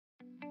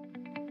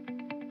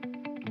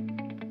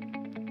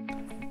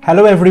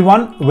Hello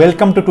everyone,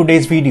 welcome to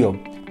today's video.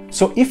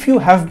 So if you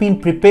have been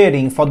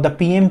preparing for the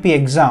PMP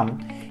exam,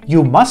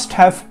 you must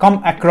have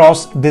come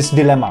across this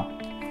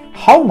dilemma.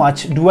 How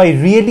much do I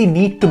really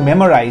need to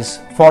memorize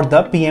for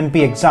the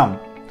PMP exam?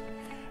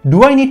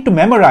 Do I need to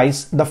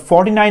memorize the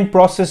 49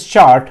 process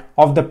chart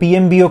of the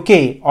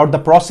PMBOK or the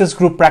process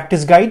group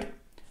practice guide?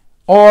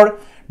 Or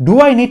do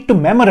I need to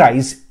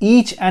memorize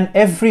each and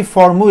every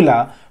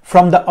formula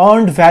from the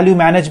earned value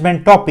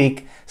management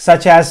topic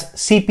such as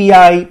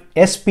CPI,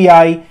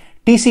 SPI,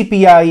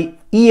 TCPI,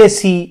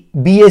 ESE,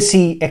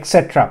 BSE,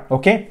 etc.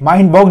 Okay,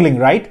 mind-boggling,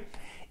 right?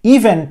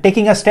 Even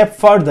taking a step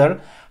further,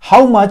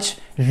 how much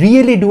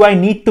really do I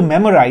need to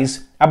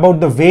memorize about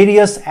the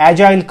various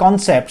agile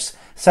concepts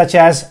such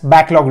as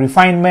backlog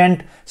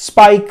refinement,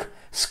 spike,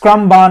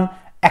 scrum burn,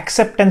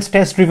 acceptance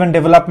test driven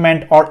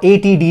development or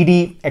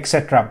ATDD,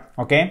 etc.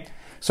 Okay,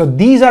 so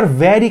these are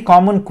very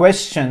common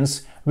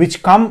questions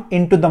which come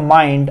into the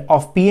mind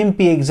of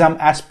PMP exam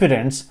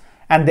aspirants,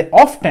 and they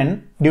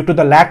often, due to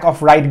the lack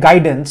of right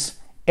guidance,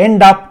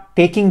 end up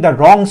taking the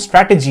wrong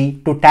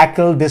strategy to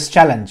tackle this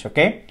challenge,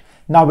 okay?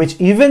 Now, which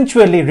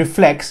eventually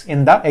reflects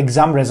in the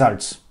exam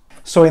results.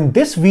 So in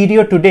this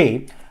video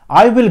today,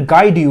 I will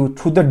guide you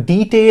through the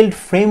detailed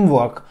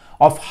framework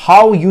of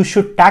how you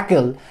should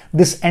tackle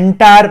this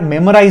entire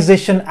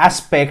memorization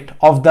aspect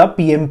of the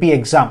PMP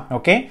exam,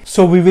 okay?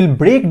 So we will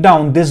break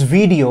down this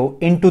video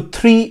into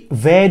three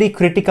very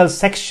critical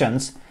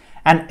sections,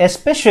 and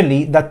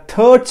especially the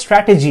third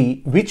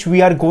strategy which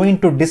we are going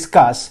to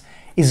discuss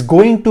is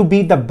going to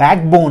be the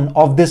backbone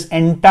of this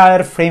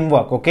entire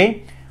framework,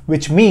 okay?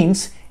 Which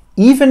means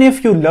even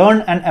if you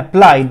learn and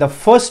apply the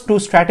first two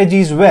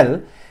strategies well,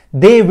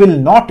 they will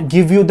not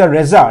give you the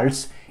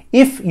results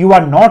if you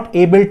are not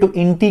able to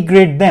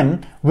integrate them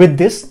with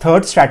this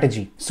third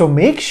strategy. So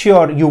make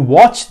sure you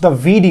watch the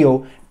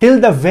video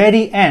till the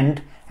very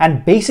end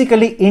and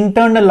basically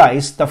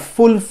internalize the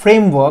full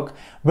framework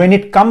when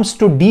it comes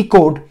to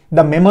decode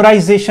the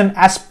memorization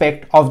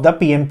aspect of the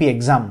PMP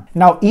exam.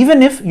 Now,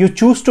 even if you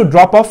choose to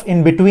drop off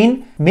in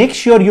between, make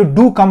sure you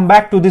do come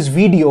back to this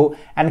video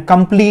and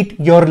complete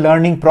your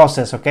learning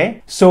process,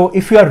 okay? So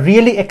if you are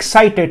really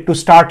excited to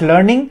start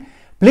learning,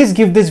 please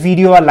give this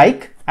video a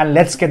like and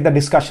let's get the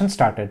discussion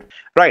started.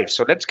 Right,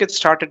 so let's get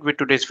started with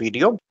today's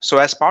video. So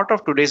as part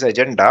of today's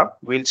agenda,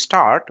 we'll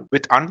start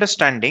with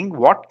understanding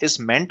what is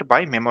meant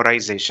by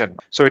memorization.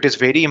 So it is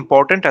very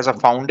important as a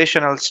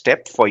foundational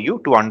step for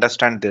you to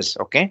understand this,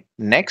 okay?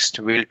 Next,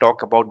 we'll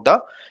talk about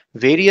the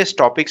various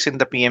topics in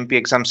the PMP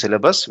exam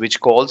syllabus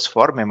which calls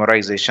for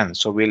memorization.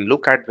 So we'll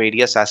look at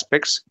various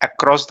aspects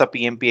across the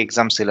PMP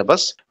exam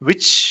syllabus,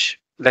 which,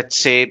 let's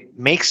say,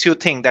 makes you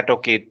think that,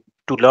 okay,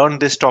 to learn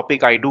this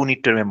topic, I do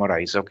need to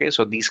memorize. Okay,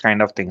 so these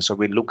kind of things. So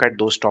we'll look at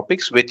those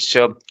topics which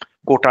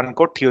quote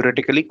unquote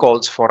theoretically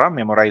calls for a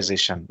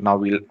memorization. Now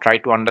we'll try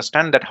to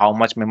understand that how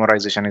much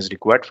memorization is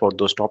required for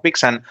those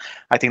topics, and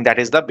I think that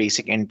is the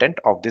basic intent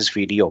of this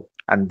video.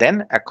 And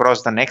then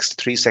across the next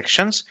three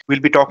sections, we'll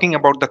be talking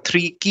about the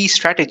three key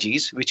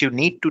strategies which you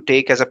need to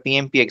take as a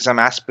PMP exam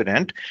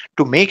aspirant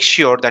to make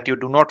sure that you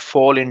do not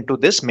fall into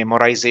this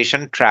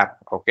memorization trap.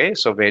 Okay,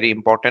 so very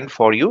important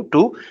for you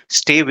to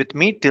stay with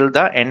me till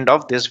the end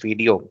of this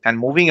video. And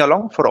moving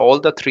along, for all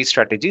the three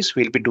strategies,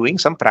 we'll be doing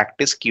some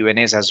practice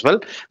Q&As as well.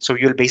 So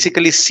you'll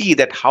basically see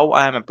that how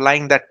I am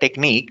applying that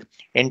technique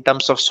in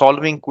terms of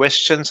solving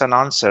questions and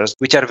answers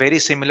which are very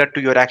similar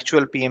to your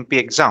actual PMP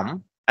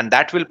exam. And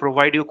that will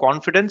provide you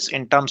confidence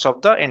in terms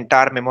of the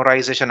entire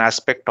memorization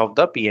aspect of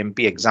the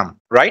PMP exam,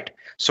 right?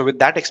 So with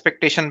that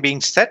expectation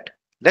being set,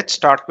 let's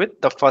start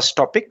with the first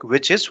topic,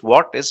 which is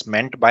what is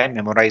meant by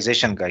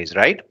memorization, guys,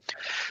 right?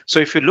 So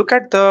if you look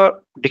at the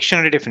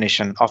dictionary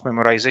definition of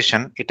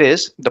memorization, it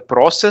is the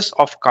process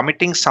of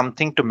committing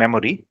something to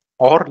memory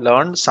or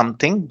learn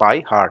something by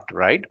heart,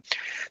 right?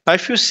 Now,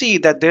 if you see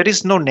that there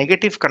is no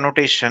negative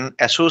connotation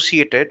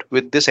associated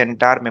with this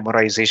entire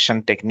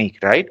memorization technique,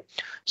 right?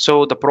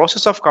 So the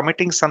process of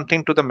committing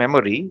something to the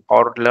memory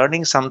or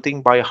learning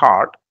something by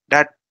heart,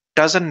 that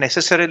doesn't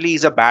necessarily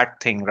is a bad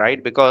thing,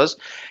 right? Because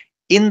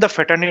in the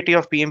fraternity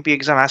of PMP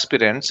exam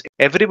aspirants,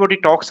 everybody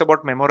talks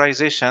about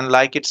memorization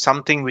like it's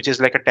something which is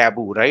like a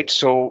taboo, right?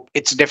 So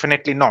it's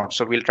definitely not.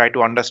 So we'll try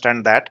to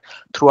understand that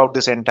throughout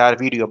this entire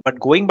video. But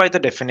going by the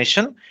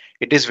definition,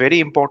 it is very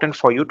important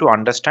for you to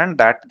understand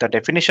that the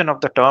definition of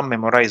the term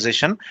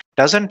memorization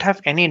doesn't have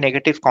any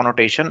negative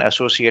connotation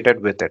associated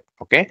with it,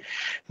 okay?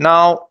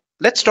 Now,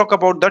 let's talk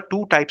about the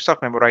two types of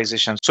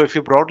memorization. So if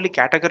you broadly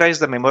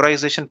categorize the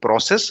memorization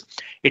process,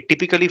 it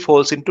typically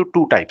falls into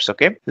two types,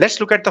 okay?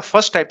 Let's look at the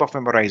first type of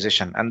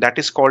memorization, and that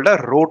is called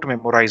a rote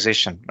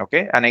memorization,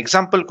 okay? An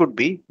example could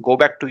be, go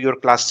back to your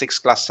class 6,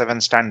 class 7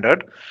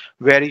 standard,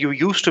 where you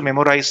used to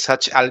memorize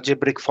such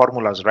algebraic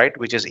formulas, right?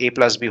 Which is a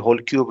plus b whole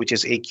cube, which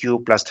is a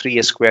cube plus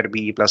 3a square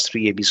b plus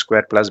 3ab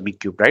square plus b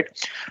cube, right?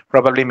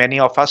 Probably many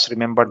of us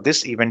remember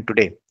this even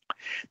today.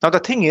 Now, the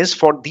thing is,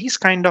 for these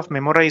kind of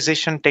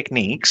memorization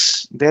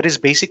techniques, there is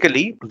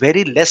basically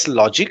very less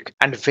logic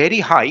and very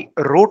high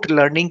rote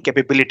learning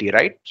capability,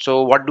 right?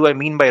 So what do I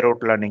mean by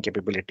rote learning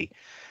capability?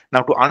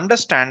 Now, to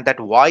understand that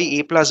why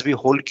a plus b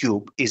whole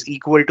cube is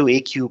equal to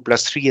a cube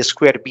plus 3a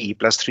square b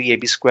plus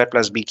 3ab square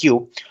plus b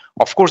cube,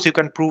 of course, you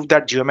can prove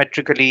that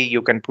geometrically,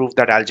 you can prove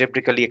that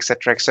algebraically,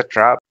 etc.,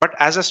 etc. But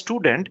as a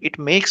student, it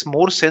makes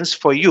more sense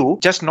for you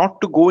just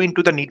not to go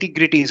into the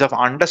nitty-gritties of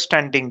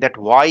understanding that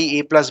why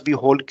a plus b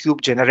whole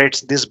cube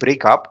generates this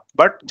breakup,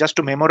 but just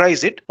to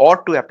memorize it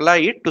or to apply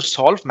it to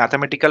solve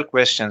mathematical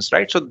questions,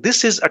 right? So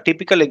this is a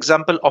typical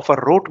example of a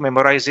rote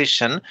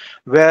memorization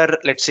where,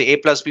 let's say, a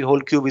plus b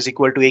whole cube is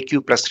equal to a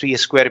cube plus 3a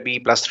square b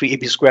plus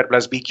 3ab square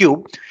plus b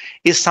cube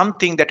is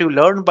something that you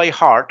learn by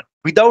heart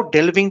without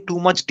delving too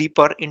much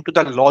deeper into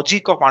the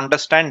logic of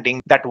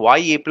understanding that why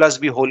a plus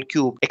b whole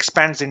cube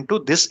expands into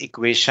this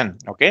equation.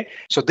 Okay,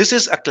 so this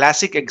is a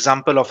classic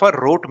example of a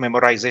rote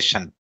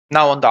memorization.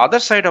 Now, on the other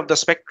side of the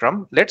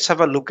spectrum, let's have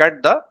a look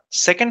at the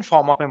second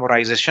form of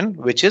memorization,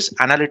 which is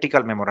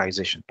analytical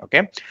memorization.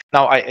 Okay.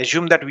 Now, I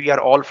assume that we are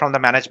all from the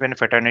management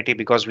fraternity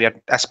because we are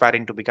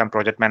aspiring to become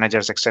project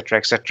managers, etc.,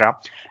 etc.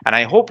 And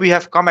I hope we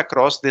have come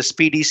across this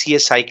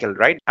PDCA cycle,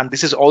 right? And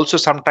this is also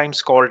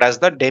sometimes called as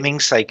the Deming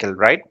cycle,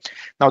 right?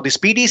 Now, this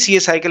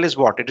PDCA cycle is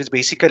what? It is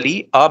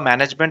basically a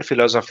management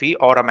philosophy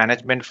or a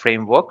management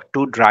framework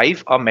to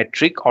drive a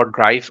metric or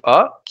drive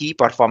a key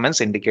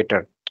performance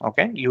indicator.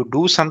 Okay, you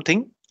do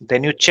something,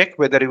 then you check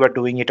whether you are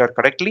doing it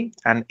correctly.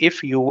 And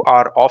if you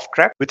are off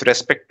track with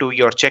respect to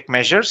your check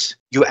measures,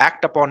 you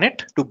act upon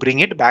it to bring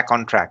it back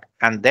on track.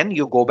 And then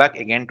you go back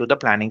again to the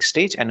planning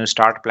stage and you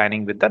start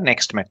planning with the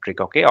next metric.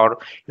 Okay, or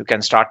you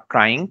can start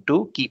trying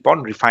to keep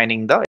on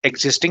refining the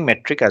existing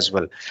metric as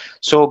well.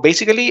 So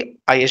basically,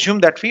 I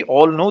assume that we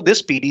all know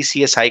this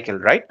PDCA cycle,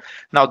 right?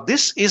 Now,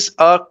 this is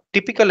a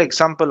typical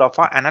example of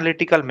an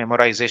analytical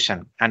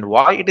memorization. And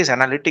why it is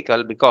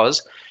analytical?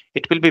 Because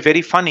it will be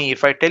very funny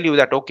if I tell you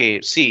that, okay,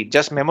 see,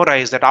 just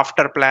memorize that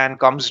after plan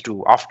comes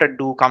do, after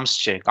do comes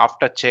check,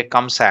 after check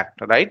comes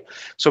act, right?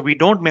 So we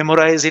don't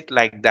memorize it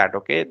like that,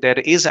 okay? There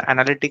is an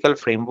analytical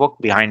framework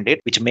behind it,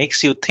 which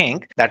makes you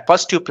think that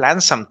first you plan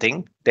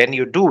something, then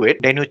you do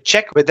it, then you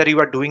check whether you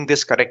are doing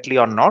this correctly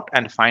or not,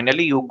 and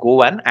finally you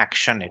go and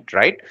action it,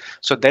 right?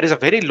 So there is a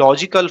very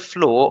logical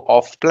flow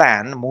of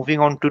plan, moving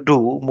on to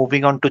do,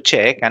 moving on to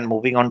check, and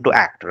moving on to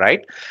act,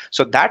 right?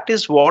 So that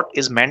is what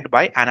is meant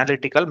by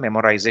analytical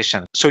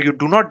memorization. So you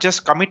do not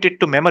just commit it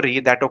to memory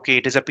that, okay,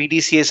 it is a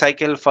PDCA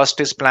cycle, first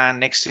is plan,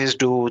 next is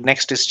do,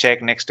 next is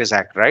check, next is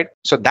act, right?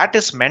 So that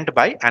is meant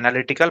by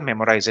analytical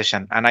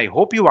memorization. And I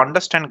hope you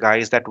understand,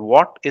 guys, that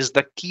what is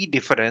the key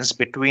difference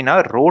between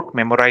a rote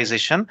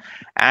memorization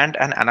and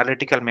an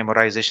analytical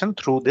memorization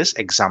through this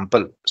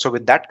example. So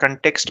with that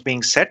context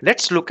being said,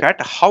 let's look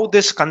at how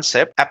this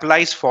concept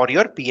applies for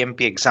your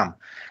PMP exam.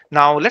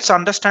 Now, let's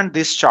understand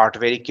this chart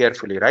very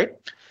carefully, right?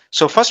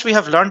 So first we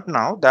have learned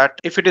now that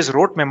if it is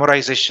rote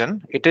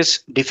memorization, it is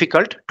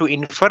difficult to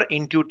infer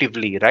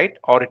intuitively, right?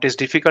 Or it is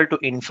difficult to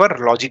infer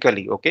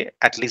logically, okay?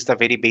 At least the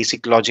very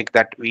basic logic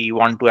that we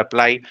want to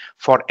apply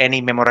for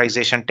any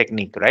memorization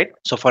technique, right?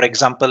 So for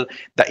example,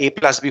 the a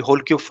plus b whole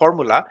cube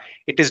formula,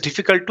 it is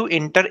difficult to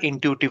enter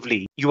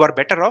intuitively. You are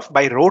better off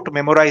by rote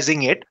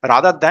memorizing it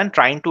rather than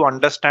trying to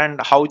understand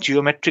how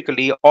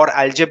geometrically or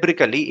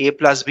algebraically a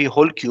plus b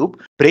whole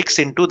cube breaks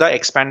into the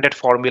expanded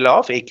formula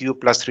of a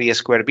cube plus 3a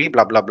square b,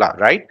 blah, blah, blah,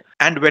 right?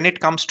 And when it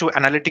comes to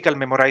analytical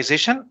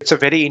memorization, it's a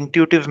very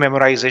intuitive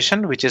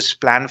memorization, which is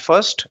plan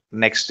first,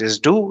 next is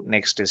do,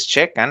 next is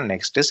check, and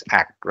next is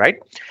act,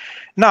 right?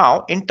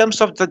 Now, in terms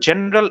of the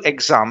general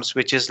exams,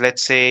 which is,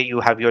 let's say you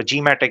have your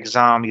GMAT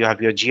exam, you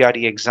have your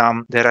GRE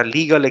exam, there are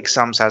legal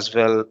exams as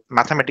well,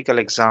 mathematical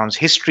exams,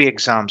 history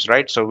exams,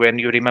 right? So when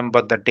you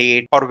remember the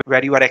date or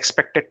where you are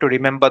expected to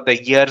remember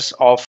the years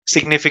of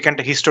significant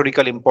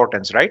historical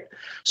importance, right?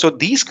 So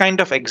these kind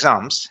of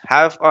exams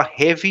have a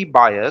heavy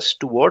bias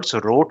towards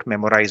rote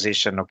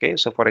memorization, okay?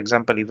 So for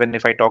example, even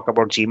if I talk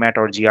about GMAT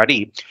or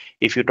GRE,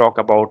 if you talk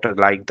about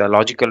like the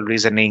logical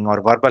reasoning or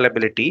verbal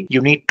ability,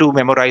 you need to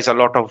memorize a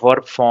lot of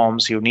verb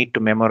forms, you need to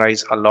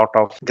memorize a lot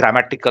of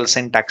grammatical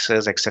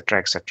syntaxes,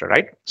 etc.,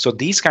 right? So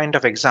these kind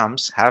of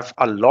exams have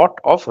a lot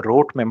of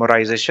rote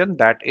memorization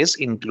that is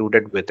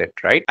included with it,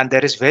 right? And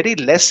there is very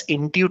less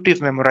intuitive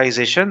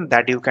memorization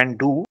that you can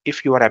do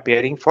if you are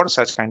appearing for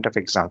such kind of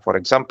exam. For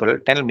example,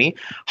 tell me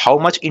how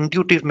much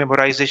intuitive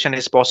memorization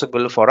is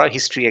possible for a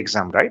history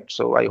exam, right?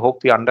 So I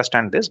hope we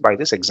understand this by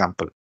this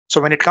example. So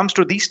when it comes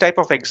to these type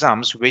of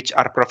exams, which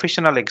are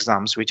professional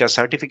exams, which are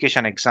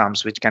certification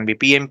exams, which can be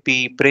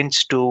PMP,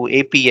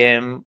 Prince2,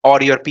 APM,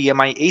 or your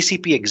PMI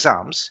ACP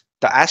exams,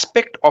 the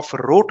aspect of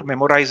rote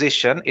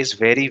memorization is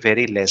very,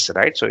 very less,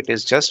 right? So it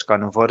is just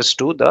converse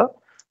to the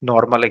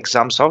normal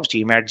exams of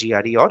GMAT,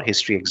 GRE, or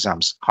history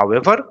exams.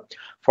 However,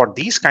 for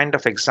these kind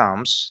of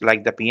exams,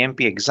 like the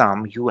PMP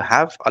exam, you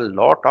have a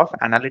lot of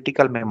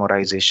analytical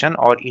memorization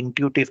or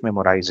intuitive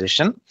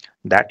memorization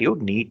that you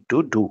need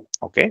to do.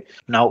 Okay.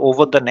 Now,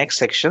 over the next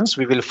sections,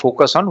 we will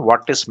focus on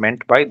what is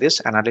meant by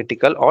this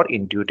analytical or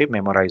intuitive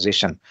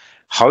memorization.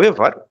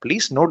 However,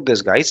 please note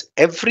this, guys,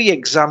 every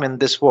exam in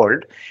this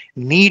world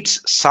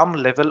needs some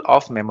level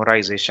of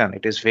memorization.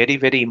 It is very,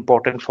 very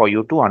important for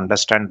you to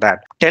understand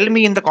that. Tell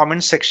me in the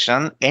comment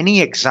section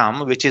any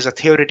exam which is a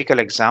theoretical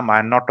exam.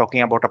 I'm not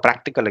talking about a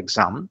practical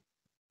exam,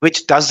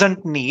 which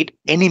doesn't need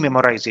any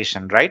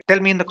memorization, right?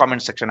 Tell me in the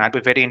comment section. I'd be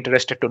very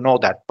interested to know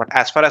that. But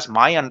as far as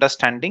my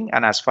understanding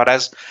and as far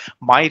as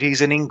my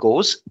reasoning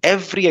goes,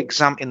 every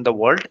exam in the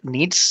world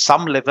needs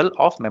some level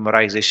of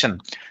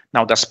memorization.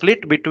 Now, the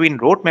split between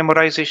rote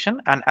memorization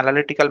and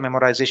analytical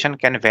memorization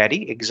can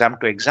vary exam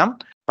to exam.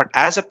 But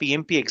as a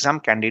PMP exam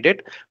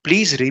candidate,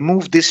 please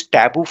remove this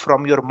taboo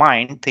from your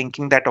mind,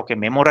 thinking that, okay,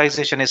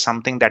 memorization is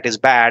something that is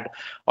bad,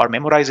 or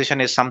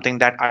memorization is something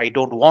that I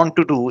don't want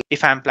to do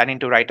if I'm planning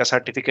to write a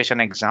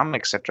certification exam,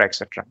 etc.,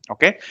 etc.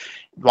 Okay.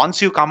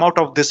 Once you come out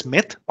of this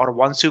myth, or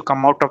once you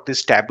come out of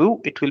this taboo,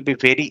 it will be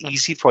very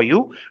easy for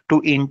you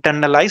to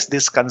internalize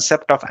this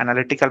concept of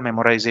analytical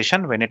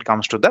memorization when it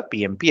comes to the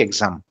PMP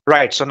exam.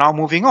 Right. So now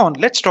moving on,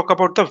 let's talk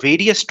about the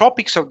various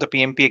topics of the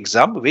PMP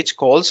exam which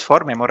calls for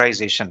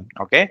memorization.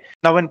 Okay.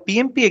 Now, when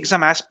PMP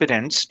exam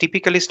aspirants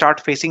typically start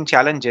facing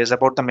challenges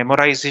about the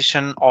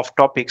memorization of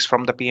topics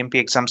from the PMP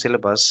exam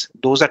syllabus,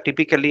 those are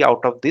typically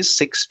out of these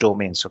 6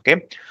 domains.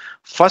 Okay.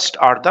 First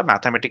are the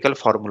mathematical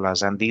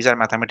formulas, and these are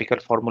mathematical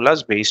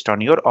formulas based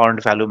on your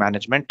earned value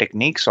management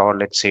techniques, or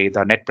let's say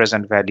the net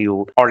present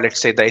value, or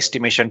let's say the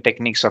estimation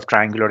techniques of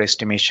triangular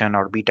estimation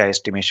or beta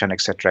estimation,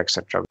 etc.,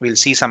 etc. We'll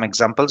see some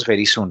examples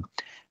very soon.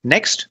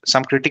 Next,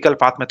 some critical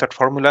path method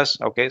formulas.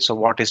 Okay, so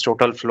what is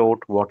total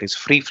float, what is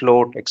free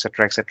float,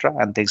 etc., etc.,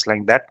 and things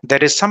like that.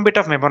 There is some bit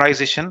of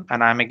memorization,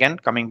 and I'm again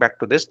coming back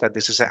to this, that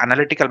this is an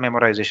analytical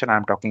memorization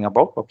I'm talking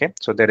about. Okay,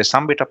 so there is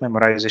some bit of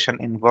memorization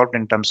involved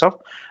in terms of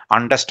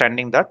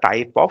understanding the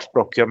type of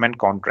procurement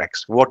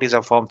contracts. What is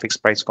a firm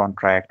fixed price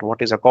contract?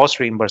 What is a cost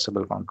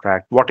reimbursable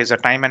contract? What is a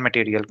time and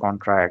material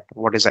contract?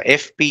 What is a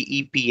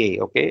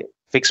FPEPA? Okay,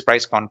 fixed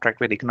price contract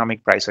with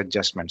economic price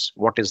adjustments.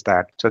 What is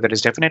that? So there is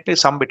definitely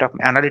some bit of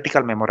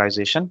analytical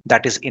memorization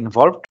that is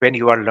involved when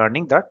you are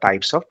learning the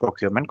types of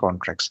procurement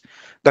contracts.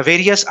 The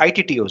various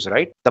ITTOs,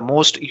 right? The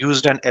most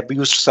used and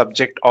abused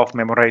subject of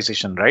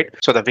memorization, right?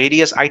 So the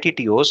various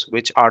ITTOs,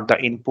 which are the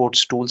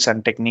inputs, tools,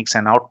 and techniques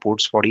and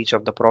outputs for each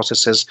of the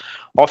processes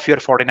of your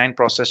 49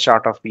 process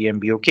chart of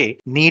PMBOK,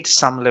 needs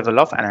some level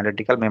of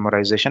analytical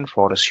memorization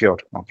for sure.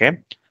 Okay.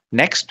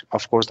 Next,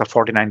 of course, the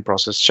 49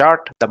 process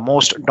chart, the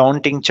most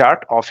daunting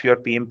chart of your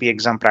PMP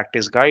exam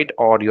practice guide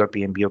or your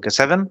PMBOK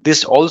 7.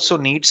 This also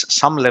needs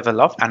some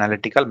level of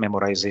analytical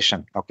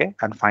memorization. Okay.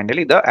 And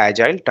finally, the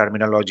agile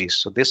terminologies.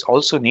 So this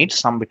also needs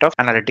some bit of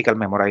analytical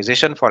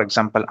memorization. For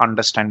example,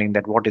 understanding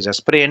that what is a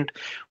sprint,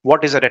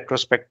 what is a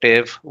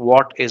retrospective,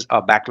 what is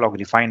a backlog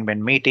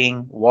refinement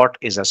meeting, what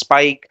is a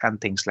spike,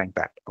 and things like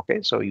that.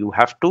 Okay. So you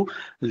have to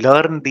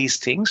learn these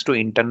things to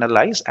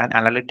internalize and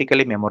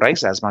analytically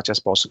memorize as much as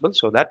possible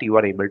so that you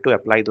are able to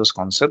apply those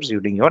concepts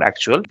during your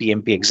actual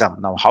PMP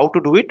exam. Now, how to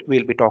do it?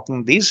 We'll be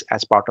talking these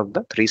as part of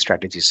the 3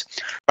 strategies.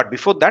 But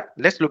before that,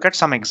 let's look at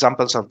some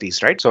examples of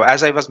these, right? So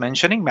as I was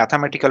mentioning,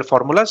 mathematical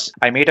formulas,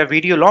 I made a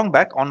video long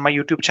back on my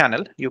YouTube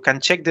channel. You can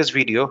check this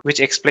video, which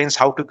explains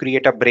how to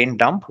create a brain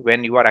dump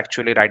when you are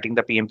actually writing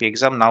the PMP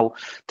exam. Now,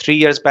 3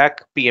 years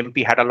back,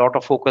 PMP had a lot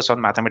of focus on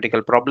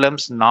mathematical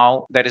problems.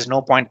 Now, there is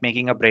no point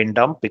making a brain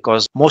dump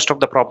because most of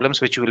the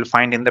problems which you will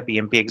find in the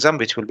PMP exam,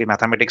 which will be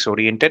mathematics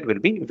oriented, will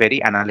be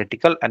very analytical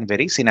and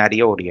very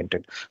scenario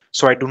oriented.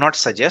 So I do not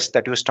suggest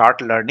that you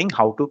start learning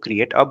how to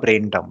create a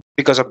brain dump,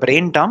 because a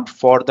brain dump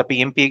for the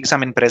PMP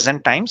exam in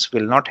present times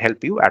will not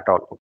help you at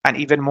all. And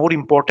even more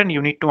important,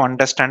 you need to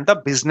understand the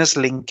business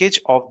linkage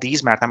of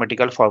these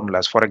mathematical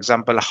formulas. For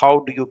example,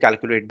 how do you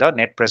calculate the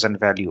net present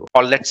value?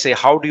 Or let's say,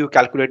 how do you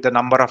calculate the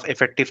number of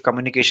effective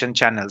communication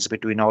channels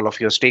between all of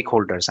your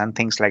stakeholders and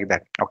things like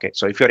that? Okay,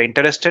 so if you're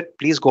interested,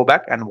 please go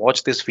back and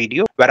watch this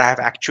video where I have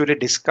actually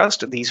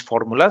discussed these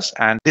formulas,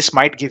 and this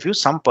might give you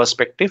some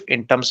perspective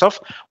in terms of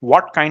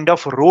what kind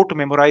of rote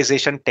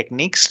memorization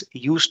techniques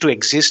used to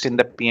exist in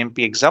the PMP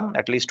exam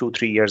at least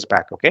 2-3 years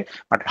back. Okay,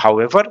 but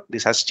however,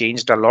 this has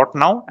changed a lot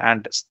now,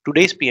 and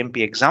today's PMP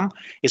exam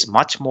is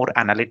much more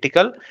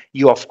analytical.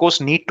 You of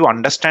course need to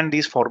understand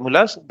these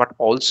formulas, but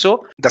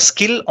also the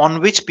skill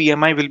on which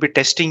PMI will be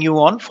testing you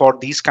on for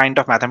these kind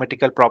of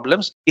mathematical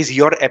problems is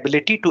your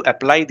ability to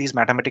apply these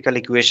mathematical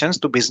equations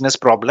to business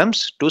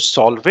problems, to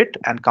solve it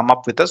and come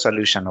up with a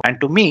solution. And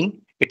to me,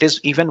 it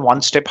is even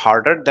one step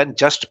harder than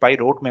just by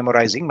rote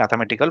memorizing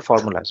mathematical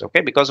formulas.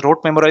 Okay, because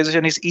rote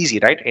memorization is easy,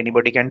 right?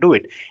 Anybody can do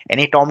it.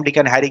 Any Tom, Dick,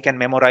 and Harry can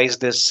memorize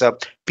this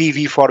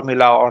PV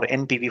formula or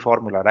NPV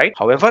formula, right?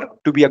 However,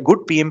 to be a good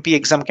PMP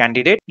exam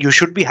candidate, you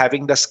should be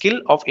having the skill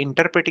of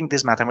interpreting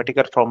these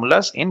mathematical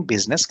formulas in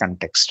business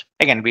context.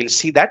 Again, we'll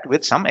see that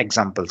with some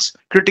examples.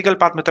 Critical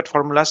path method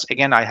formulas.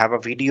 Again, I have a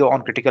video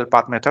on critical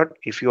path method.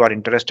 If you are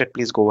interested,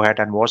 please go ahead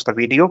and watch the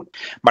video.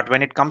 But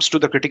when it comes to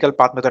the critical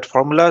path method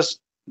formulas,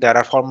 There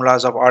are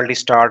formulas of early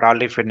start,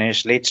 early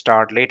finish, late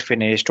start, late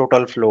finish,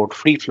 total float,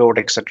 free float,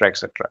 etc.,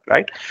 etc.,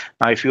 right?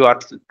 Now, if you are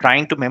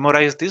trying to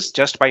memorize this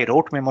just by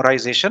rote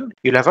memorization,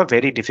 you'll have a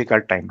very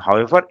difficult time.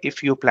 However,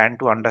 if you plan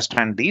to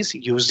understand these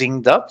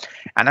using the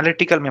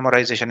analytical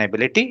memorization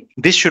ability,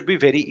 this should be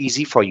very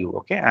easy for you,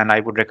 okay? And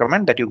I would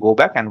recommend that you go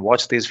back and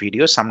watch these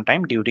videos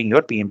sometime during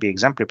your PMP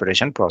exam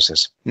preparation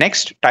process.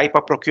 Next, type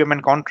of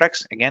procurement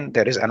contracts. Again,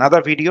 there is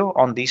another video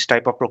on these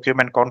type of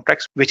procurement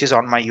contracts, which is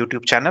on my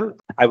YouTube channel.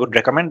 I would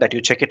recommend that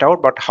you check it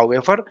out. But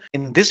however,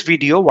 in this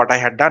video, what I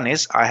had done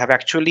is I have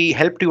actually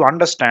helped you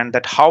understand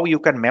that how you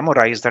can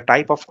memorize the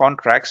type of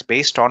contracts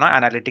based on an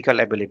analytical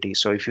ability.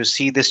 So if you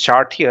see this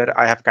chart here,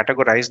 I have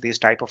categorized these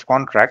type of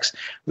contracts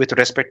with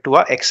respect to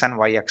a X and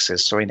Y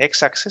axis. So in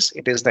X axis,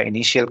 it is the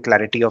initial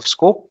clarity of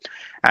scope.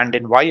 And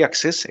in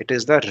y-axis, it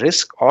is the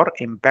risk or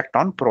impact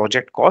on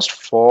project cost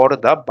for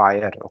the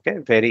buyer. Okay,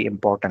 very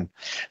important.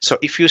 So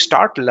if you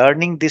start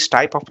learning this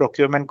type of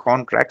procurement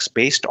contracts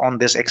based on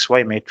this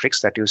XY matrix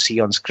that you see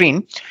on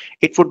screen,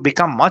 it would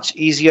become much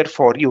easier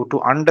for you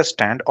to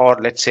understand, or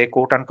let's say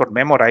quote unquote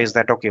memorize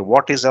that, okay,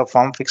 what is a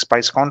firm fixed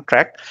price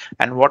contract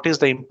and what is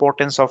the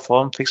importance of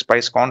firm fixed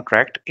price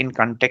contract in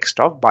context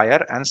of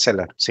buyer and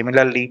seller.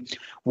 Similarly,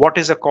 what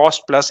is a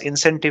cost plus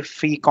incentive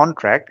fee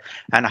contract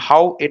and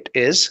how it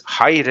is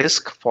high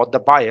risk for the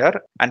buyer,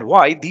 and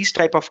why these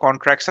type of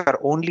contracts are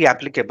only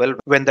applicable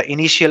when the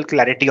initial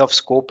clarity of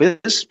scope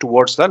is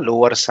towards the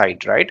lower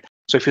side, right?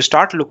 So if you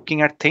start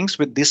looking at things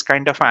with this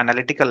kind of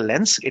analytical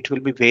lens, it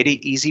will be very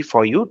easy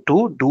for you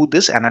to do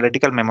this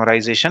analytical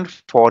memorization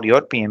for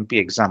your PMP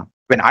exam.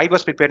 When I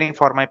was preparing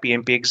for my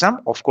PMP exam,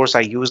 of course, I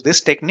used this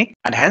technique,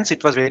 and hence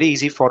it was very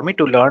easy for me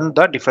to learn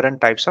the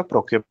different types of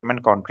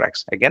procurement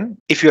contracts. Again,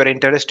 if you are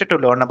interested to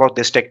learn about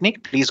this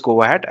technique, please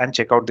go ahead and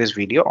check out this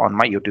video on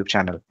my YouTube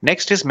channel.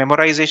 Next is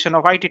memorization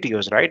of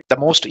ITTOs, right? The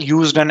most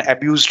used and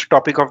abused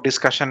topic of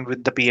discussion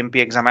with the PMP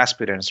exam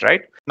aspirants,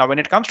 right? Now, when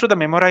it comes to the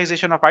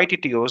memorization of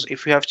ITTOs,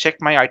 if you have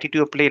checked my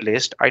ITTO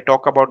playlist, I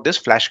talk about this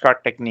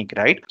flashcard technique,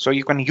 right? So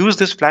you can use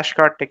this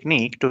flashcard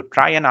technique to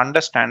try and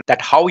understand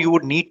that how you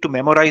would need to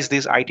memorize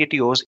these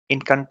ITTOs in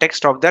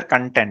context of their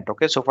content.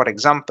 Okay, so for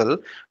example,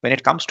 when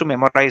it comes to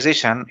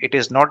memorization, it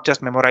is not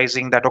just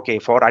memorizing that, okay,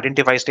 for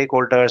identify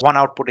stakeholders, one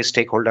output is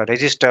stakeholder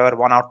register,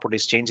 one output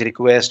is change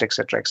request,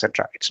 etc.,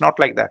 etc. It's not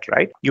like that,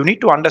 right? You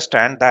need to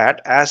understand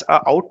that as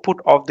an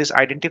output of this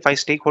identify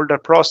stakeholder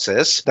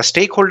process, the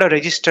stakeholder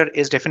register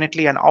is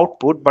definitely an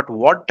output, but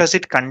what does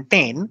it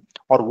contain,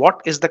 or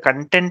what is the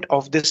content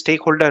of this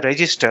stakeholder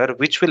register,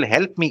 which will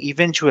help me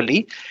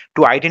eventually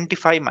to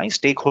identify my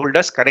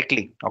stakeholders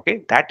correctly.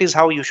 Okay, that is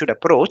how you should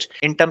approach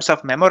in terms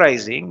of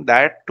memorizing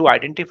that. To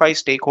identify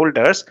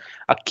stakeholders,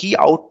 a key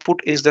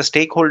output is the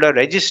stakeholder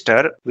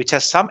register, which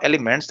has some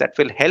elements that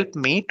will help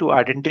me to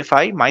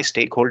identify my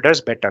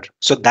stakeholders better.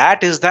 So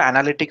that is the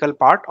analytical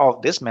part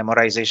of this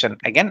memorization.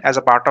 Again, as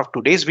a part of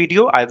today's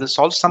video, I will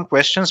solve some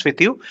questions with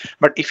you,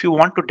 but if you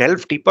want to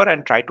delve deeper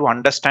and try to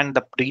understand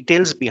the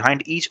details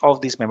behind each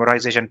of these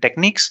memorization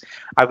techniques,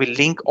 I will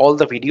link all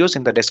the videos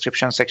in the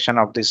description section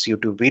of this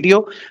YouTube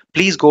video.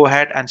 Please go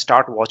ahead and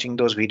start watching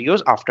those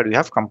videos after you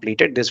have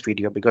completed this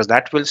video, because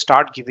that will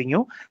start giving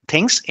you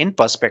things in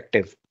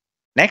perspective.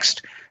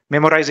 Next,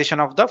 memorization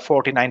of the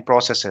 49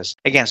 processes.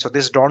 Again, so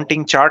this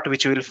daunting chart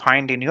which you will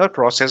find in your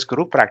process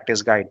group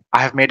practice guide.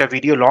 I have made a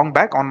video long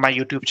back on my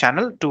YouTube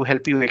channel to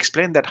help you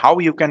explain that how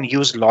you can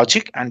use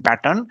logic and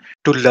pattern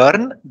to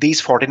learn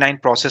these 49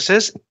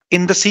 processes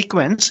in the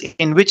sequence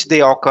in which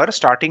they occur,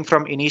 starting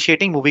from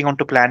initiating, moving on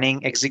to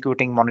planning,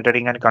 executing,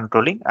 monitoring and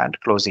controlling, and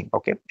closing.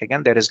 Okay,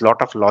 again, there is a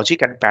lot of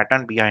logic and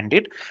pattern behind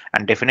it,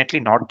 and definitely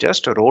not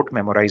just rote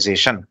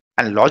memorization.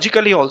 And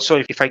logically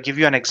also, if I give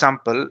you an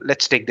example,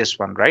 let's take this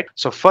one, right?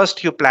 So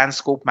first you plan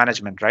scope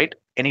management, right?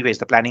 Anyways,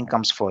 the planning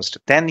comes first.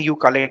 Then you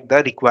collect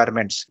the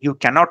requirements. You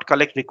cannot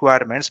collect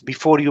requirements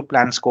before you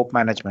plan scope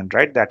management,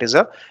 right? That is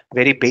a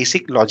very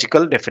basic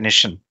logical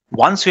definition.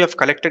 Once you have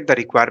collected the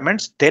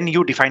requirements, then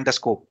you define the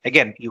scope.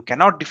 Again, you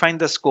cannot define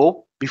the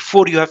scope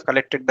before you have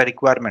collected the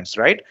requirements,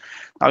 right?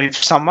 Now, if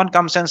someone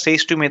comes and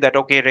says to me that,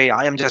 okay, Ray,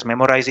 I am just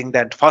memorizing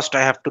that first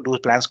I have to do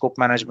plan scope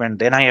management,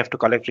 then I have to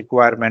collect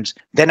requirements,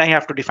 then I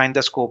have to define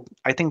the scope.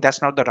 I think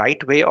that's not the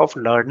right way of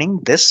learning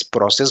this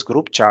process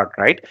group chart,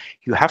 right?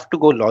 You have to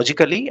go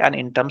logically, and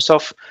in terms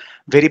of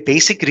very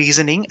basic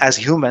reasoning as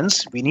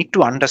humans, we need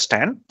to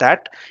understand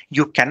that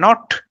you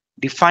cannot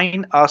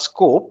define a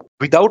scope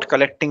without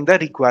collecting the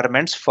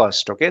requirements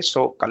first. Okay,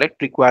 so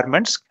collect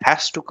requirements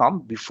has to come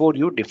before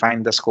you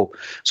define the scope.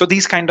 So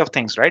these kind of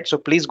things, right? So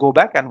please go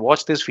back and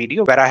watch this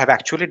video where I have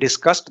actually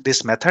discussed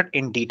this method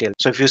in detail.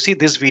 So if you see,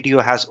 this video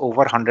has over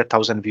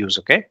 100,000 views.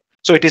 Okay,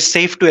 so it is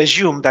safe to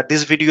assume that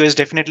this video is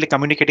definitely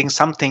communicating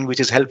something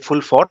which is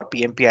helpful for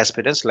PMP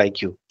aspirants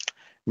like you.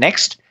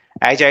 Next,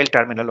 agile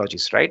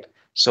terminologies, right?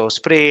 So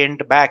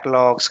sprint,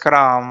 backlog,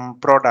 scrum,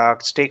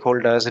 product,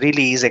 stakeholders,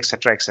 release,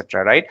 etc.,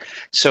 etc., right?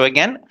 So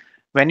again,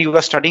 when you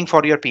are studying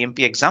for your PMP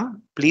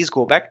exam, please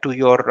go back to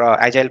your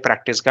agile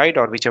practice guide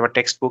or whichever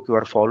textbook you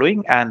are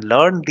following and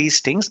learn these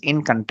things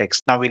in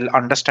context. Now we'll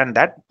understand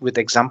that with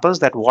examples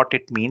that what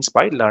it means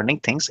by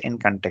learning things in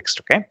context.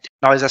 Okay.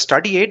 Now as a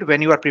study aid,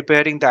 when you are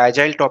preparing the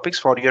agile topics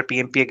for your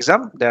PMP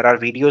exam, there are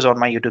videos on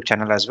my YouTube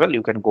channel as well.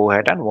 You can go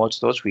ahead and watch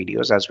those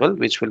videos as well,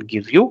 which will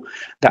give you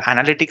the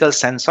analytical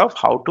sense of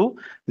how to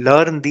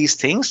learn these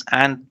things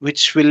and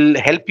which will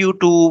help you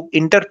to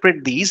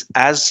interpret these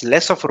as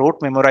less of rote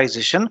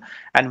memorization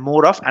and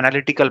more of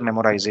analytical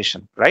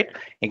memorization, right?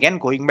 Again,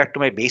 going back to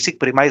my basic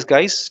premise,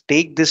 guys,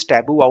 take this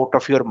taboo out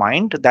of your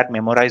mind that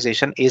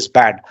memorization is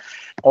bad.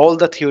 All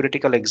the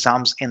theoretical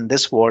exams in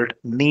this world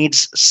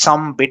needs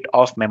some bit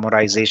of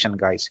memorization,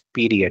 guys,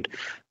 period.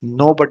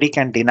 Nobody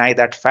can deny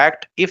that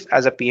fact. If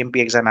as a PMP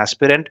exam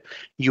aspirant,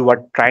 you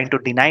are trying to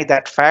deny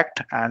that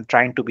fact and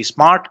trying to be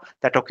smart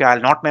that, okay, I'll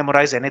not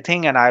memorize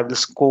anything and I will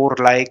score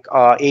like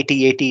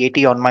 80, 80,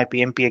 80 on my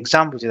PMP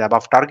exam, which is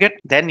above target,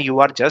 then you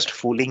are just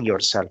fooling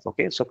yourself.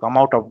 Okay, so come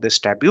out of this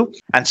taboo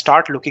and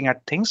start looking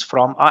at things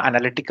from an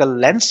analytical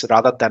lens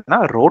rather than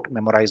a rote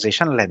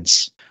memorization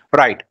lens.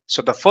 Right.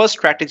 So the first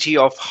strategy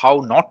of how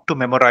not to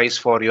memorize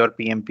for your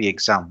PMP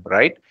exam,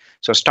 right?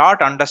 So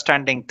start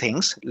understanding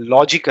things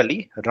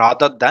logically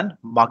rather than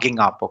mugging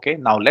up. Okay.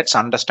 Now let's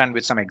understand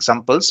with some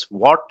examples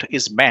what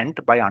is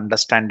meant by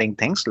understanding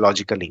things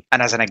logically.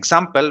 And as an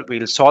example,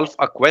 we'll solve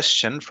a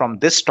question from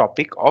this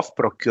topic of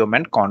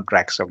procurement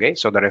contracts. Okay.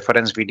 So the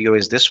reference video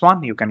is this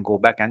one. You can go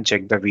back and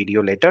check the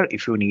video later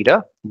if you need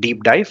a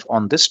deep dive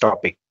on this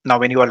topic. Now,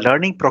 when you are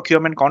learning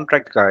procurement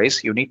contract,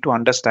 guys, you need to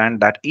understand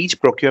that each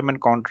procurement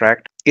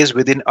contract is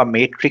within a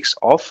matrix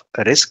of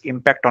risk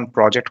impact on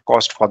project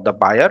cost for the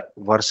buyer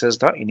versus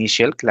the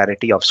initial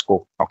clarity of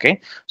scope. Okay.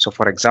 So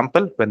for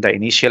example, when the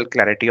initial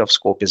clarity of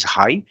scope is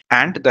high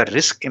and the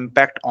risk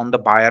impact on the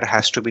buyer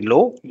has to be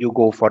low, you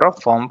go for a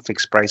firm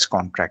fixed price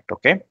contract.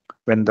 Okay.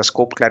 When the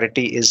scope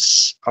clarity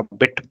is a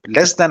bit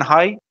less than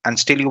high and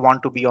still you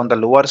want to be on the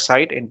lower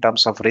side in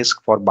terms of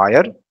risk for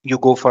buyer, you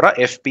go for a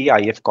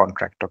FPIF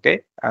contract.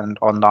 Okay. And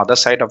on the other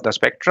side of the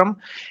spectrum,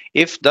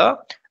 if the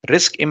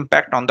risk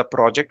impact on the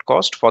project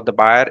cost for the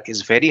buyer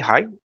is very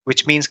high,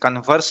 which means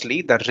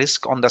conversely, the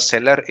risk on the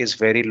seller is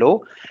very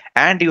low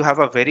and you have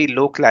a very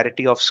low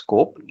clarity of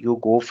scope, you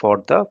go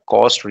for the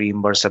cost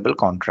reimbursable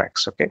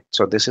contracts. Okay.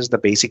 So this is the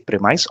basic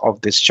premise of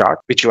this chart,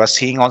 which you are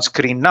seeing on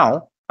screen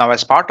now. Now,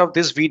 as part of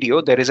this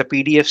video, there is a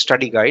PDF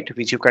study guide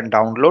which you can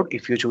download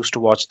if you choose to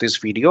watch this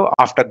video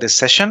after this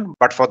session.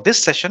 But for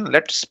this session,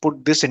 let's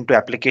put this into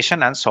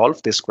application and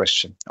solve this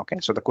question. Okay,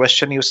 so the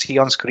question you see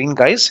on screen,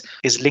 guys,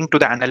 is linked to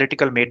the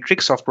analytical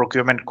matrix of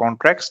procurement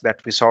contracts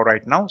that we saw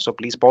right now. So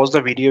please pause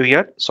the video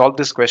here, solve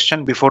this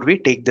question before we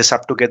take this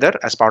up together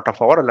as part of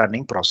our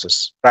learning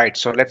process. Right,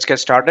 so let's get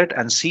started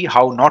and see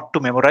how not to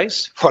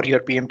memorize for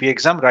your PMP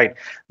exam. Right,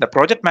 the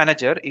project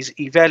manager is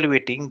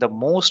evaluating the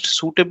most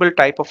suitable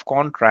type of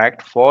contract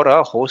for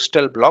a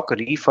hostel block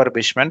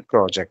refurbishment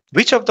project.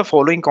 Which of the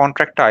following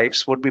contract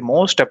types would be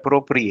most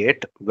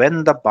appropriate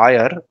when the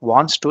buyer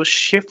wants to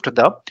shift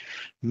the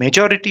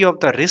majority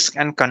of the risk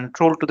and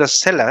control to the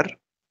seller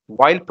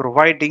while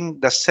providing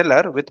the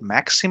seller with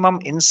maximum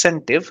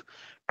incentive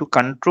to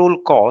control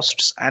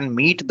costs and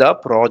meet the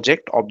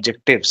project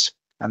objectives?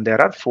 And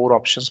there are 4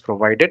 options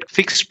provided: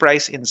 fixed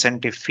price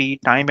incentive fee,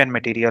 time and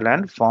material,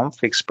 and firm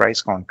fixed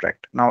price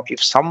contract. Now,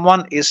 if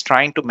someone is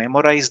trying to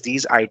memorize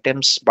these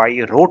items by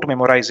rote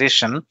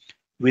memorization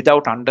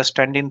without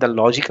understanding the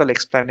logical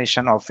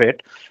explanation of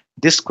it,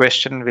 this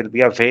question will be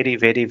a very,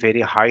 very,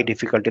 very high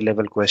difficulty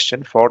level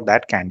question for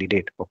that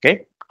candidate.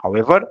 Okay.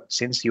 However,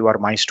 since you are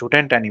my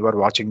student and you are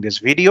watching this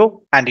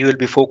video and you will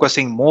be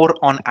focusing more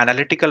on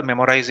analytical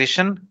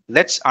memorization,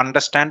 let's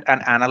understand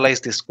and analyze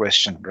this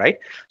question, right?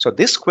 So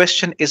this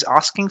question is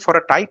asking for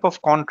a type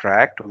of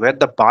contract where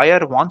the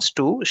buyer wants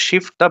to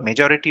shift the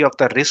majority of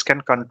the risk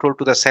and control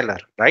to the seller,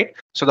 right?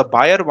 So the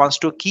buyer wants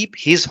to keep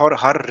his or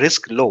her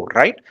risk low,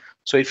 right?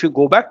 So if you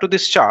go back to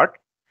this chart,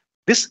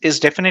 this is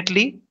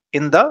definitely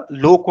in the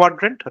low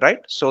quadrant, right?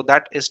 So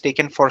that is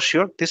taken for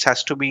sure. This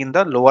has to be in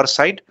the lower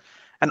side.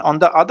 And on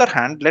the other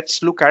hand,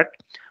 let's look at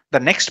the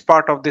next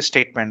part of this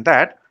statement,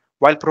 that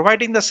while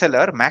providing the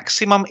seller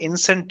maximum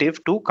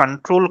incentive to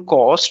control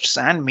costs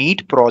and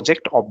meet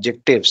project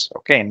objectives.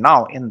 Okay,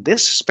 now in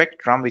this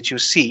spectrum, which you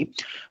see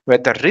where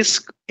the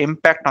risk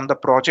impact on the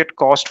project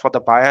cost for the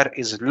buyer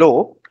is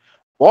low,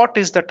 what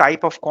is the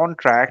type of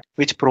contract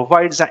which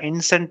provides the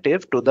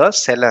incentive to the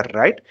seller,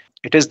 right?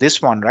 It is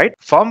this one, right?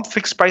 Firm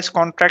fixed price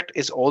contract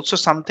is also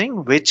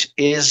something which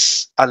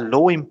is a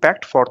low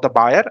impact for the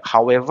buyer.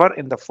 However,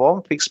 in the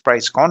firm fixed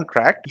price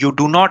contract, you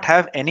do not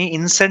have any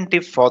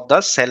incentive for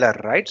the seller,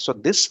 right? So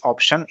this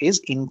option is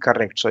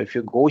incorrect. So if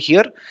you go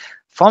here,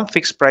 firm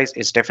fixed price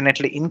is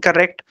definitely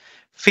incorrect.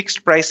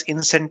 Fixed price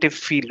incentive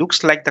fee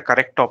looks like the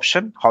correct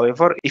option.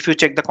 However, if you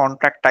check the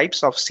contract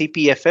types of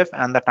CPFF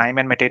and the time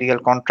and material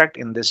contract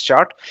in this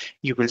chart,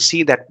 you will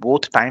see that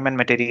both time and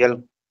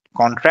material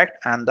contract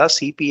and the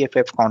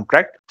CPFF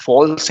contract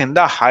falls in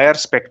the higher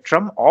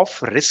spectrum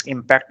of risk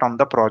impact on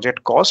the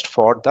project cost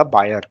for the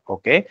buyer.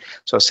 Okay,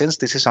 so since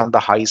this is on the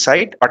high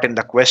side, but in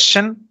the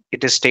question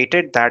it is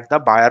stated that the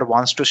buyer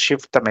wants to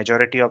shift the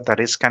majority of the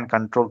risk and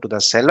control to the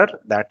seller.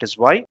 That is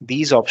why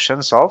these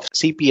options of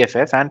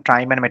CPFF and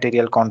time and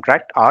material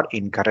contract are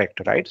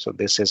incorrect, right? So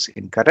this is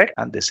incorrect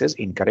and this is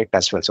incorrect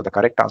as well. So the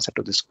correct answer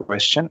to this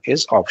question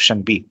is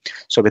option B.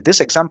 So with this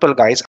example,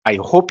 guys, I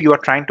hope you are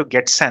trying to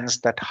get sense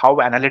that how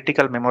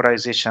analytical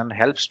memorization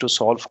helps to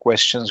solve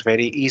questions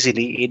very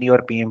easily in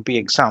your PMP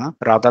exam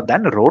rather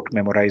than rote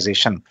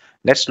memorization.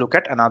 Let's look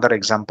at another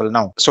example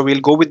now. So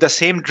we'll go with the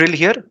same drill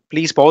here.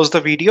 Please pause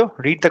the video,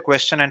 read the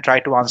question and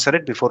try to answer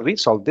it before we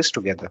solve this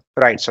together.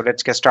 Right, so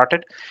let's get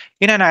started.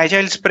 In an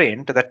agile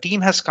sprint, the team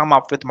has come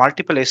up with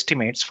multiple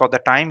estimates for the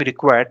time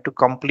required to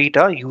complete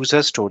a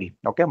user story.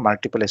 Okay,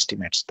 multiple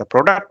estimates. The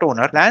product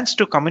owner plans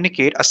to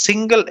communicate a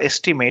single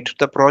estimate to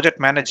the project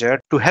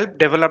manager to help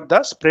develop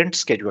the sprint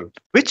schedule.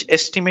 Which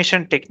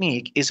estimation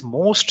technique is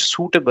most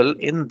suitable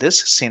in this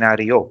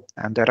scenario?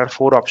 And there are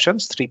four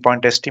options: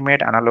 3-point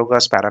estimate,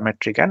 analogous, parametric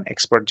and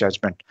expert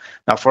judgment.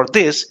 Now for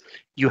this,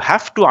 you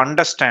have to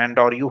understand,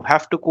 or you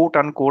have to quote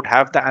unquote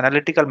have the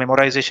analytical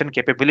memorization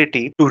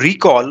capability to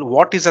recall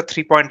what is a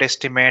 3-point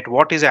estimate,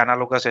 what is an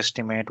analogous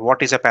estimate,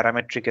 what is a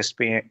parametric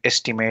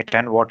estimate,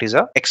 and what is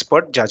a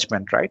expert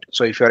judgment, right?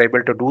 So if you're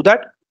able to do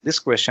that, this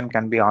question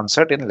can be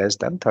answered in less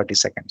than 30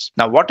 seconds.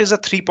 Now, what is a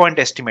 3-point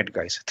estimate,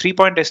 guys?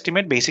 3-point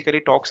estimate basically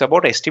talks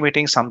about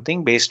estimating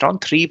something based on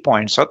 3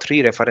 points or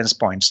 3 reference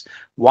points.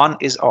 One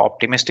is an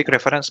optimistic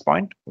reference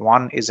point,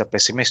 one is a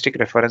pessimistic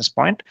reference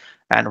point,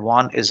 and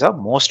one is a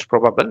most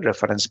probable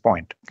reference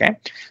point. Okay.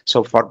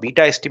 So for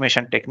beta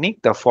estimation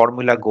technique, the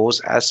formula goes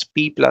as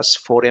P plus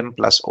 4M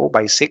plus O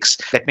by 6.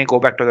 Let me go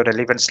back to the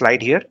relevant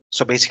slide here.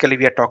 So basically,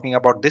 we are talking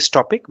about this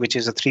topic, which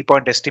is a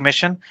 3-point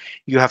estimation.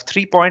 You have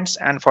 3 points,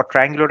 and for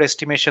triangular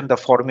estimation, the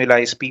formula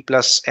is P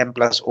plus M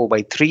plus O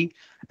by 3.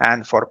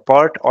 And for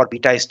PERT or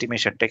beta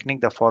estimation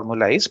technique, the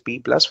formula is P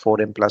plus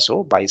 4M plus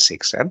O by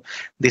 6. And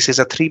this is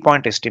a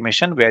 3-point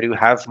estimation where you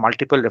have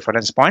multiple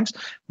reference points,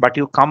 but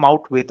you come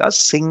out with a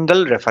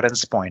single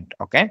reference point.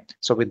 Okay.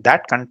 So with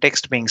that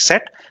context being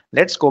set,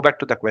 let's go back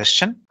to the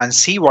question and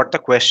see what the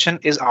question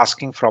is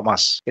asking from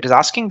us. It is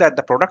asking that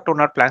the product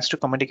owner plans to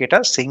communicate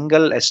a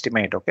single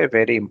estimate. Okay.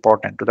 Very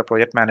important, to the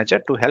project manager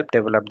to help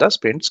develop the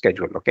sprint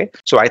schedule. Okay.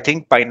 So I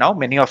think by now,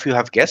 many of you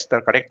have guessed the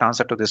correct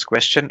answer to this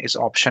question is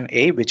option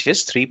A, which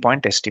is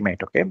 3-point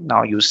estimate. Okay,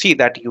 now you see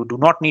that you do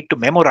not need to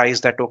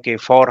memorize that. Okay,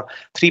 for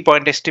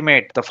 3-point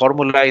estimate, the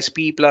formula is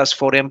P plus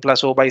 4M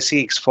plus O by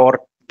 6.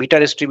 For beta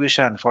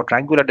distribution, for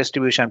triangular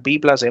distribution, P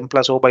plus M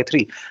plus O by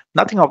 3.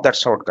 Nothing of that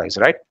sort, guys,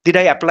 right? Did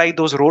I apply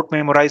those rote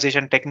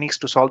memorization techniques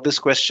to solve this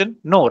question?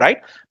 No,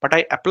 right? But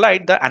I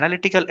applied the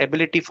analytical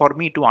ability for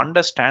me to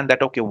understand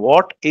that, okay,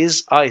 what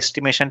is a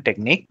estimation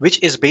technique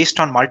which is based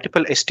on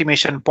multiple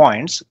estimation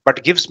points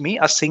but gives me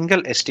a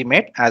single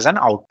estimate as an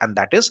out, and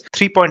that is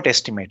 3-point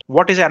estimate.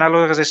 What is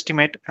analogous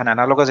estimate? An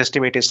analogous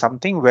estimate is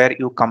something where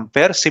you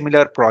compare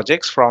similar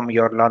projects from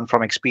your learn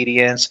from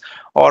experience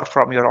or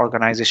from your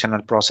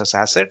organizational process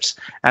assets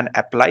and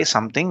apply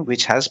something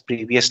which has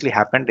previously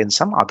happened in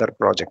some other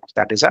project.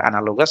 That is an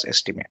analogous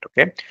estimate.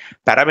 Okay.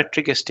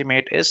 Parametric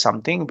estimate is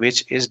something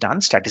which is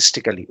done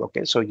statistically.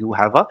 Okay. So you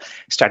have a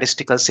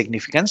statistical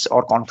significance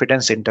or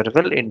confidence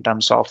interval in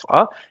terms of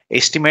a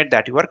estimate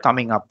that you are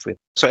coming up with.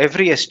 So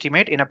every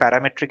estimate in a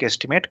parametric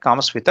estimate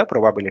comes with a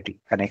probability.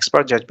 An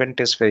expert judgment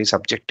is very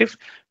subjective,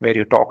 where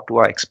you talk to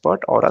an expert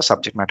or a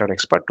subject matter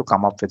expert to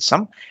come up with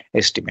some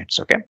estimates.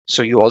 Okay.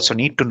 So you also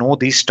need to know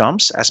these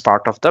terms as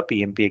part of the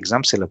PMP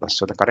exam syllabus.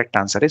 So the correct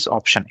answer is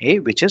option A,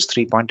 which is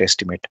 3-point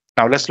estimate.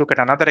 Now let's look at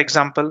another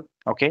example.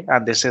 Okay,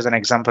 and this is an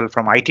example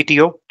from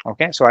ITTO.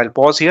 Okay, so I'll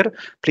pause here.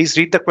 Please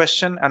read the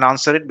question and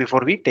answer it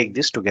before we take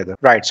this together.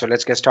 Right, so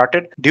let's get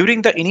started.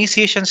 During the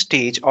initiation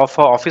stage of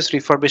our office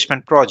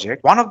refurbishment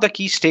project, one of the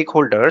key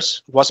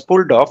stakeholders was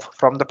pulled off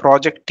from the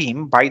project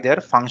team by their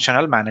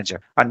functional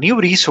manager. A new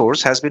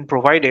resource has been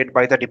provided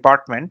by the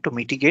department to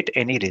mitigate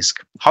any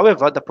risk.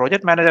 However, the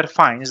project manager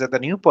finds that the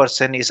new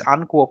person is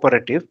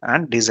uncooperative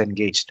and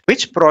disengaged.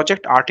 Which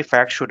project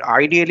artifact should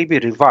ideally be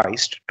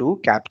revised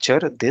to capture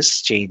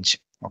this change?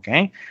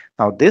 Okay,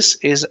 now this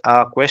is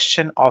a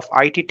question of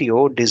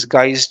ITTO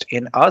disguised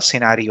in a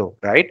scenario,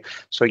 right?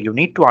 So you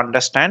need to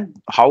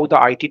understand how the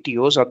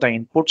ITTOs or the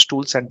inputs,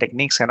 tools and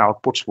techniques and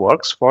outputs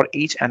works for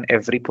each and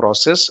every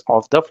process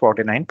of the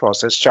 49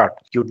 process chart.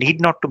 You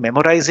need not to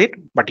memorize it,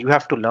 but you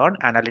have to learn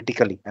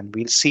analytically, and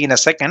we'll see in a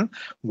second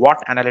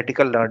what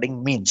analytical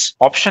learning means.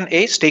 Option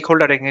A,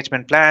 stakeholder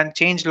engagement plan,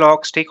 change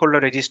log,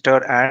 stakeholder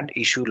register and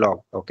issue log.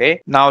 Okay,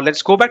 now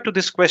let's go back to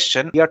this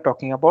question. We are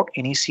talking about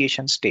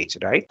initiation stage,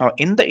 right? Now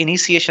in the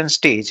initiation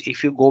stage,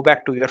 if you go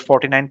back to your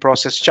 49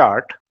 process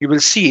chart, you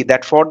will see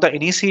that for the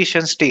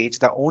initiation stage,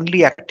 the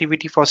only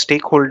activity for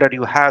stakeholder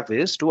you have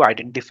is to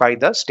identify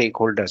the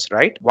stakeholders,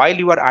 right? While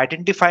you are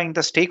identifying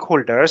the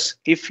stakeholders,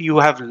 if you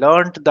have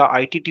learned the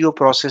ITTO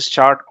process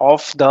chart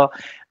of the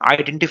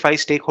identify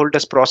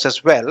stakeholders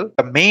process well,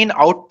 the main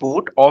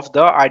output of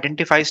the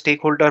identify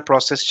stakeholder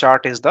process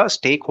chart is the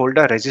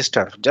stakeholder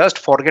register. Just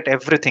forget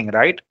everything,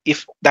 right?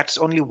 If that's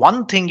only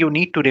one thing you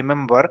need to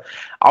remember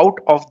out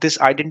of this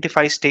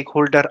identify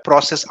stakeholder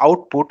process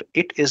output,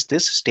 it is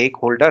this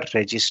stakeholder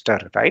register,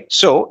 right?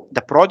 So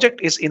the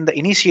project is in the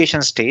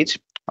initiation stage.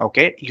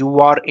 Okay, you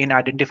are in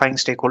identifying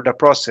stakeholder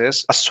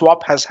process. A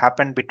swap has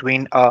happened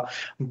between a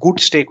good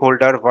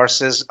stakeholder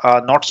versus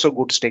a not so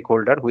good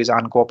stakeholder who is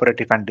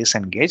uncooperative and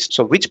disengaged.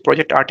 So which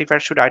project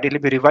artifact should ideally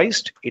be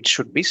revised? It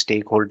should be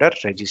stakeholder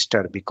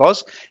register,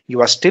 because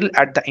you are still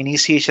at the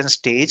initiation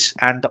stage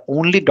and the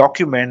only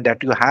document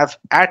that you have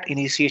at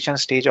initiation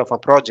stage of a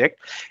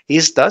project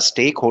is the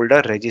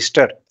stakeholder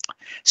register.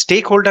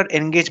 Stakeholder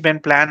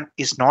engagement plan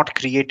is not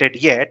created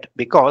yet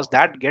because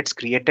that gets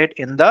created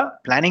in the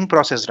planning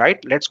process,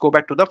 right? Let's go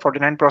back to the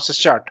 49 process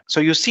chart. So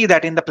you see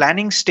that in the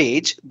planning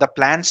stage, the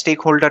plan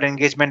stakeholder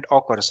engagement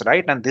occurs,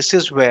 right? And this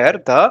is where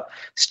the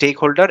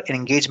stakeholder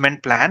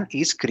engagement plan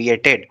is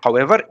created.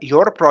 However,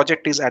 your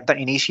project is at the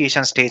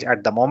initiation stage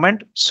at the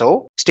moment.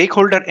 So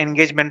stakeholder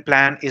engagement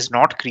plan is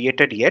not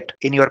created yet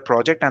in your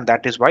project, and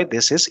that is why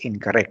this is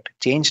incorrect.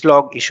 Change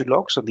log, issue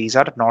log. So these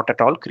are not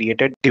at all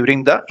created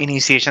during the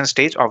initiation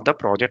stage of the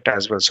project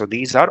as well. So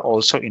these are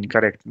also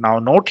incorrect. Now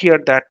note here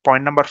that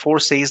point number 4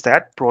 says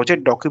that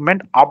project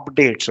document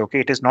updates. Okay,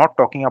 it is not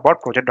talking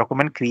about project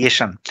document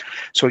creation.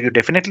 So you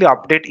definitely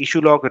update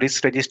issue log,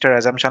 risk register,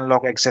 assumption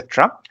log,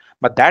 etc.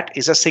 But that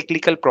is a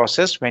cyclical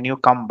process when you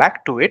come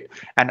back to it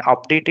and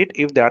update it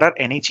if there are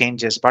any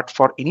changes. But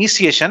for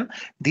initiation,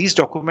 these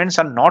documents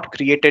are not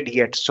created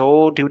yet.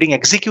 So during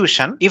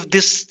execution, if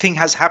this thing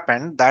has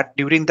happened, that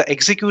during the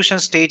execution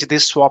stage,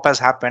 this swap has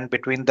happened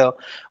between the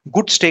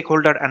good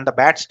stakeholder and the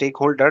bad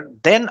stakeholder,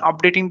 then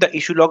updating the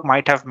issue log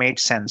might have made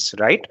sense,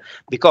 right?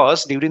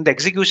 Because during the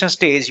execution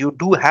stage, you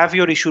do have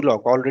your issue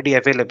log already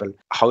available.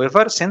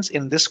 However, since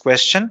in this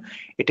question,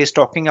 it is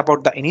talking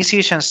about the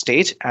initiation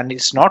stage and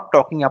it's not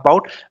talking about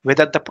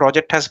whether the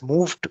project has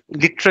moved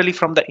literally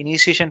from the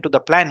initiation to the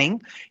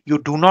planning, you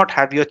do not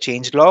have your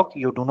change log,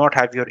 you do not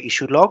have your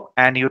issue log,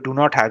 and you do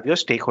not have your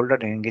stakeholder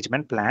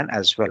engagement plan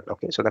as well.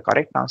 Okay, so the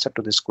correct answer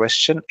to this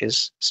question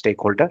is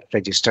stakeholder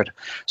register.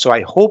 So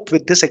I hope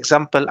with this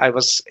example, I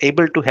was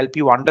able to help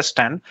you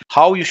understand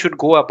how you should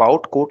go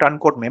about quote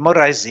unquote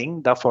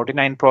memorizing the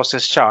 49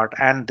 process chart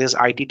and these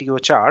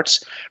ITTO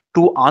charts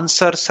to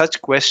answer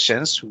such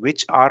questions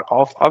which are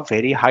of a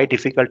very high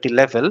difficulty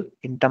level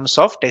in terms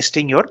of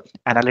testing your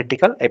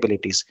analytical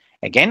abilities.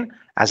 Again,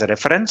 as a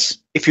reference,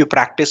 if you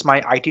practice my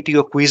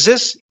ITTO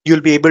quizzes,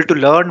 you'll be able to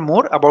learn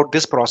more about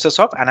this process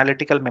of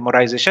analytical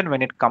memorization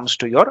when it comes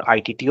to your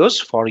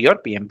ITTOs for your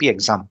PMP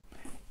exam.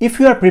 If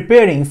you are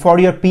preparing for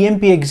your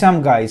PMP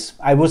exam, guys,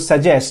 I would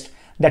suggest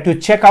that you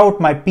check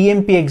out my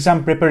PMP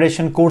exam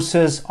preparation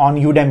courses on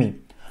Udemy.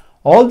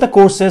 All the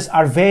courses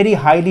are very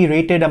highly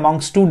rated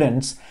among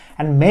students,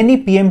 and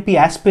many PMP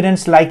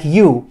aspirants like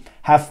you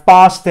have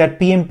passed their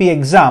PMP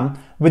exam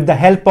with the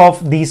help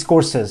of these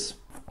courses.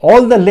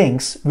 All the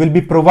links will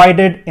be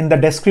provided in the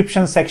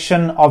description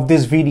section of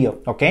this video,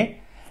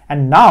 okay?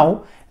 And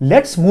now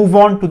let's move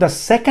on to the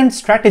second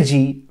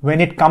strategy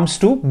when it comes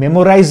to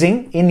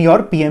memorizing in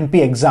your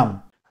PMP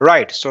exam.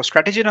 Right, so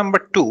strategy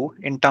number 2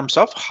 in terms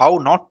of how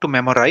not to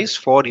memorize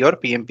for your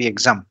PMP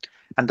exam.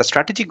 And the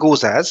strategy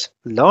goes as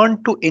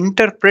learn to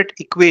interpret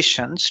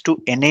equations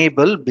to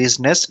enable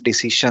business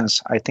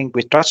decisions. I think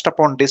we touched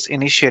upon this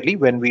initially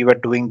when we were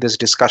doing this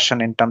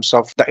discussion in terms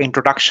of the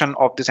introduction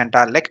of this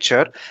entire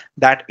lecture,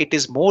 that it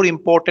is more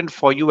important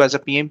for you as a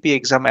PMP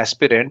exam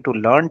aspirant to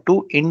learn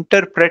to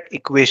interpret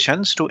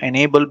equations to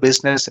enable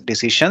business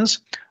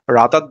decisions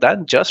rather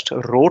than just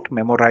rote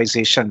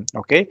memorization.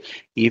 Okay,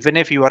 even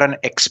if you are an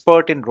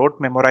expert in rote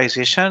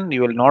memorization,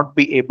 you will not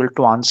be able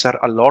to answer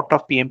a lot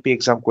of PMP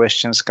exam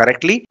questions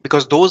correctly,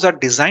 because those are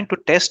designed to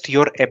test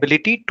your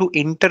ability to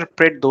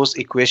interpret those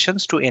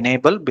equations to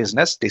enable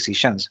business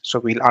decisions. So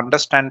we'll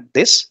understand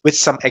this with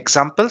some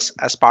examples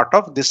as part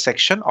of this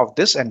section of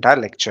this entire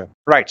lecture.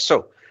 Right,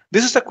 so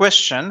this is the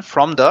question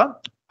from the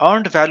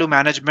earned value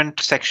management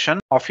section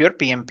of your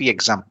PMP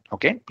exam.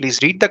 Okay, please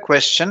read the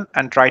question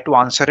and try to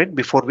answer it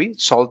before we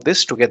solve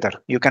this together.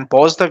 You can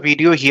pause the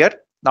video here.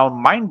 Now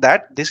mind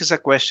that this is a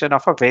question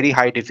of a very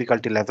high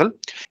difficulty level.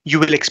 You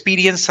will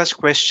experience such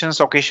questions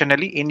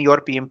occasionally in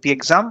your PMP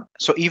exam.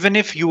 So even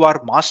if you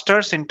are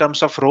masters in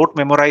terms of rote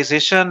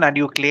memorization and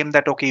you claim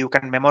that, okay, you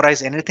can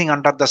memorize anything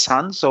under the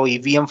sun, so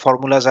EVM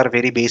formulas are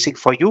very basic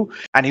for you,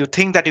 and you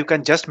think that you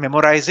can just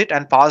memorize it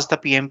and pass the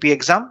PMP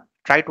exam,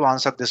 try to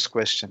answer this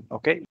question.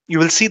 Okay, you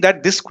will see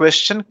that this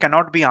question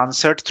cannot be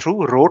answered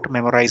through rote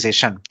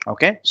memorization.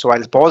 Okay, so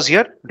I'll pause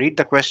here, read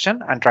the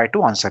question and try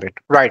to answer it.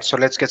 Right, so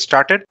let's get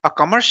started. A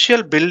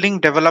commercial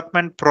building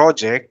development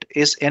project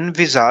is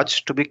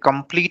envisaged to be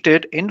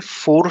completed in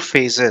 4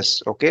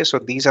 phases. Okay, so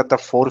these are the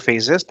 4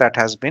 phases that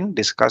has been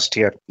discussed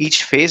here.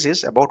 Each phase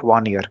is about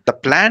 1 year. The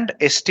planned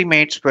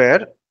estimates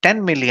were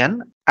 10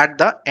 million at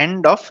the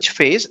end of each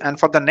phase and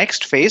for the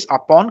next phase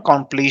upon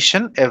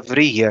completion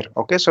every year.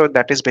 Okay, so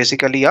that is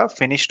basically a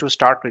finish to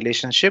start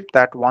relationship,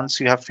 that once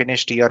you have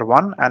finished year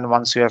 1 and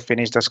once you have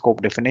finished the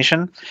scope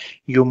definition,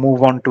 you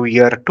move on to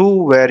year 2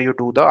 where you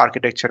do the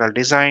architectural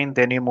design,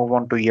 then you move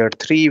on to year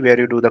 3 where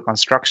you do the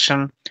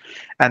construction,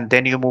 and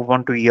then you move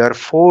on to year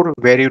 4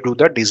 where you do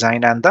the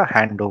design and the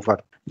handover.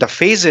 The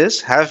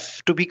phases have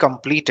to be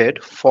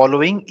completed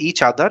following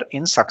each other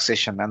in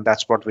succession, and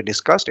that's what we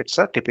discussed. It's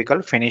a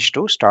typical finish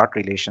to start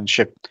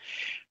relationship.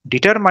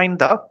 Determine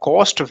the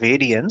cost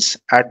variance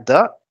at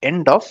the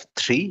end of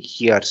 3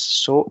 years.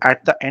 So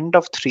at the end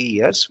of 3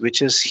 years,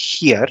 which is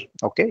here,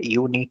 okay,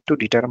 you need to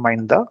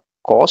determine the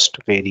cost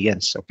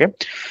variance. Okay,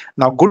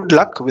 now good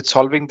luck with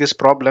solving this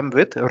problem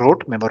with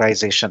rote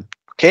memorization.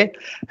 Okay,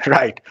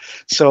 right.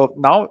 So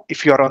now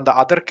if you're on the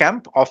other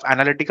camp of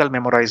analytical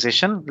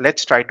memorization,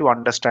 let's try to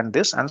understand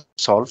this and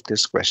solve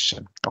this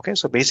question. Okay,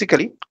 so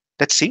basically,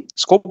 let's see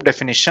scope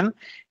definition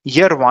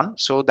year 1.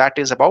 So that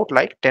is about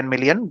like $10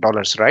 million,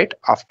 right?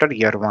 After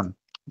year 1,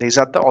 these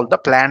are all the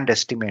planned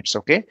estimates.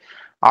 Okay,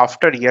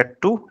 after year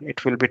 2,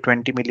 it will be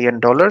 $20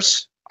 million.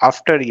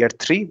 After year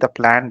 3, the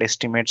planned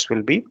estimates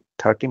will be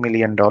 $30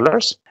 million.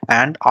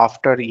 And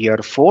after year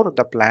 4,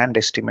 the planned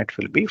estimate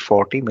will be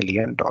 $40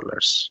 million.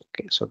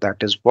 Okay, so that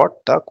is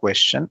what the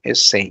question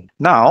is saying.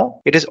 Now,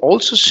 it is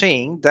also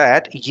saying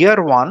that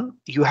year 1,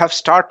 you have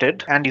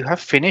started and you have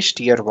finished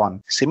year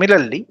 1.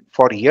 Similarly,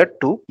 for year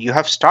 2, you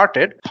have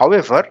started.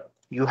 However,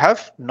 you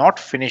have not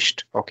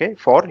finished, okay,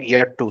 for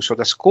year 2. So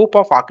the scope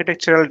of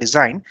architectural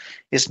design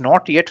is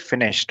not yet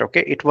finished.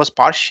 Okay, it was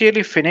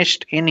partially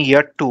finished in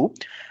year 2.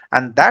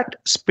 And that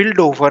spilled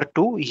over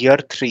to year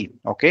 3.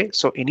 Okay,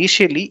 so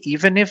initially,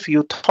 even if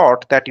you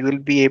thought that you will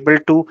be able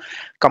to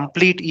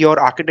complete your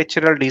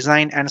architectural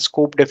design and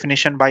scope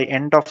definition by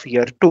end of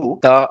year 2,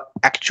 the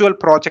actual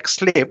project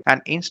slipped,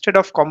 and instead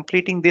of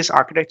completing this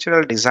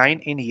architectural design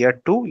in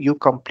year 2, you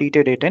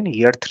completed it in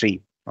year 3.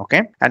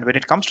 Okay, and when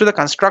it comes to the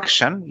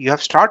construction, you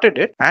have started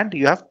it and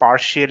you have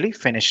partially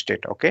finished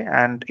it. Okay,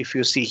 and if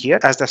you see here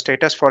as the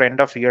status for end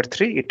of year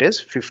 3, it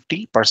is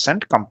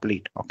 50%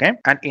 complete. Okay,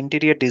 and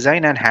interior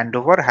design and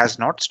handover has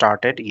not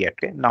started yet.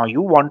 Okay, now you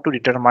want to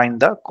determine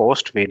the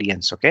cost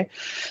variance. Okay,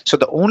 so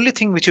the only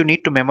thing which you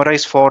need to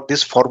memorize for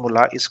this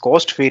formula is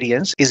cost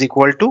variance is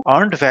equal to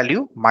earned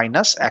value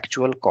minus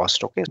actual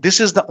cost. Okay, this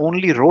is the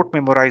only rote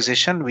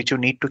memorization which you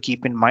need to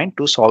keep in mind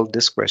to solve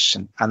this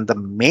question. And the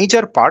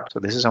major part, so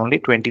this is only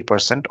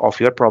 20% of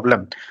your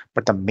problem,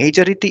 but the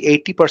majority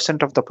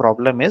 80% of the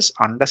problem is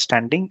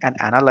understanding and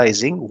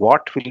analyzing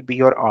what will be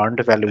your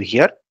earned value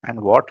here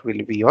and what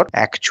will be your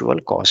actual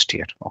cost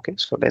here. Okay,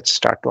 so let's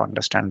start to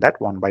understand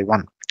that one by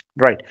one.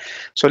 Right,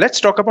 so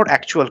let's talk about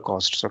actual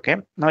costs. Okay,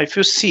 now if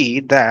you see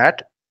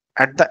that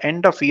at the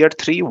end of year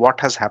 3, what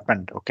has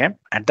happened? Okay,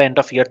 at the end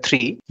of year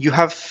 3, you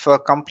have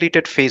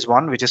completed phase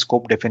 1, which is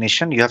scope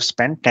definition. You have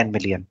spent 10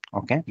 million.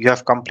 Okay, you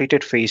have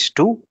completed phase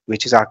 2,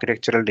 which is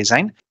architectural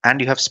design,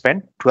 and you have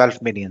spent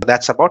 12 million.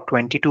 That's about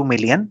 22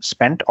 million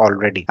spent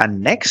already.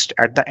 And next,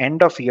 at the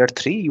end of year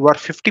 3, you are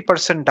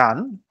 50%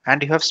 done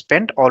and you have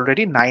spent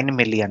already 9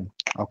 million.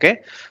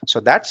 Okay, so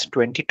that's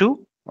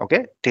 22.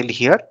 Okay, till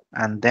here,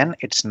 and then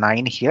it's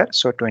 9 here.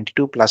 So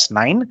 22 plus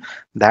 9,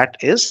 that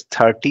is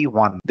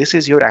 31. This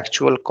is your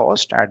actual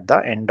cost at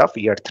the end of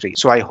year 3.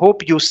 So I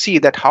hope you see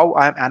that how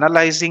I'm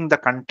analyzing the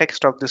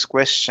context of this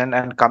question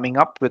and coming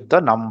up with the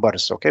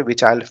numbers, okay,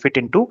 which I'll fit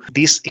into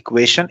this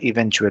equation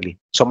eventually.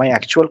 So my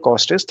actual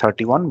cost is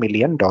 $31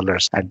 million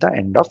at the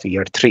end of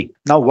year 3.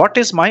 Now, what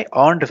is my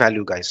earned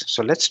value, guys?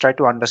 So let's try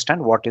to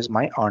understand what is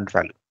my earned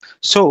value.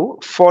 So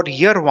for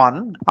year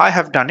 1, I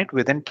have done it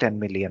within 10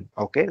 million.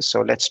 Okay,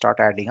 so let's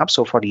start adding up.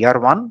 So for year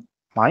 1,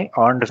 my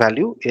earned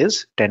value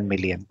is 10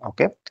 million.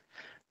 Okay,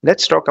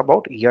 let's talk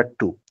about year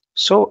 2.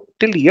 So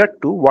till year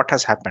 2, what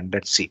has happened?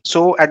 Let's see.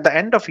 So at the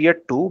end of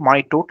year 2,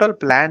 my total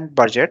planned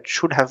budget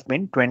should have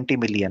been 20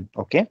 million.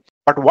 Okay.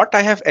 But what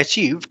I have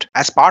achieved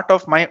as part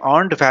of my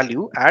earned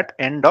value at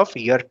end of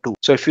year 2.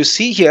 So if you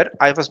see here,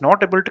 I was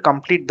not able to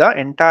complete the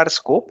entire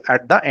scope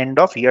at the end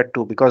of year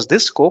 2 because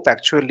this scope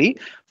actually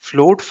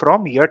flowed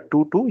from year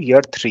 2 to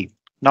year 3.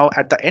 Now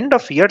at the end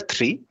of year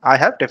 3, I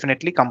have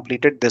definitely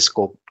completed this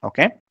scope.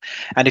 Okay.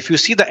 And if you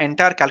see, the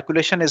entire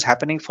calculation is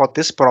happening for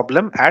this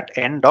problem at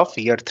end of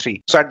year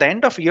 3. So at the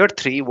end of year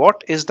 3,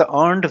 what is the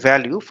earned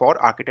value for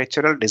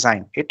architectural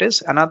design? It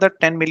is another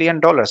 $10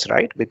 million,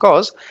 right?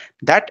 Because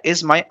that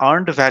is my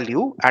earned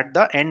value at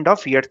the end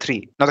of year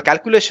 3. Now the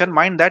calculation,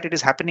 mind that it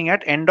is happening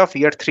at end of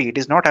year 3. It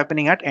is not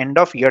happening at end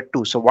of year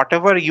 2. So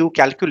whatever you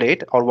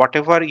calculate or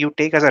whatever you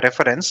take as a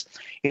reference,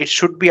 it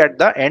should be at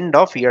the end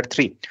of year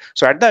 3.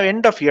 So at the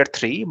end of year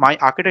 3, my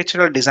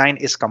architectural design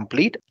is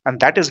complete, and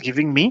that is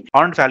giving me me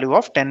earned value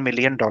of $10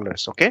 million.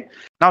 Okay.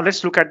 Now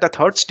let's look at the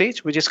third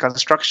stage, which is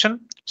construction.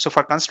 So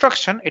for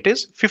construction, it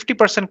is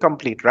 50%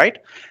 complete, right?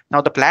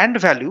 Now the planned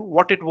value,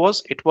 what it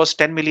was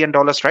 $10 million,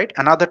 right?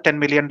 Another $10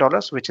 million,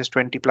 which is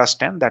 20 plus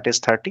 10, that is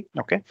 30.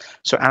 Okay.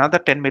 So another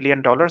 $10 million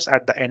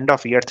at the end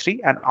of year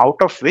 3, and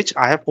out of which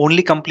I have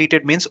only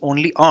completed, means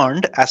only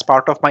earned as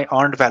part of my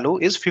earned value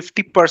is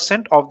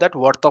 50% of that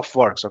worth of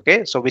works.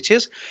 Okay. So which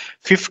is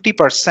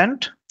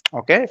 50%.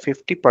 Okay,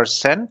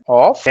 50%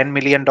 of $10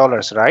 million,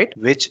 right?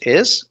 Which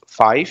is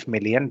 $5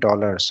 million.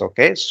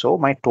 Okay, so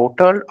my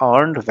total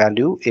earned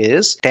value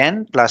is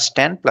 10 plus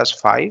 10 plus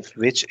 5,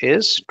 which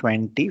is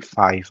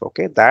 25.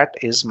 Okay, that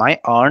is my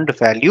earned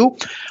value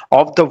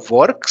of the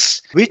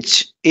works,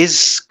 which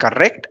is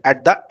correct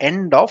at the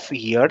end of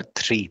year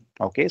 3.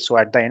 Okay, so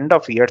at the end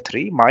of year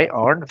 3, my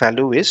earned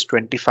value is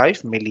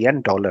 $25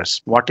 million.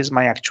 What is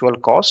my actual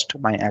cost?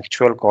 My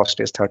actual cost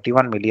is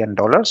 $31 million.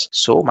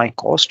 So my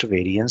cost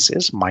variance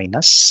is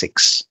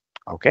 -6.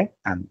 Okay,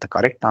 and the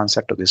correct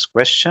answer to this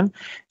question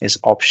is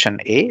option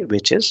A,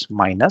 which is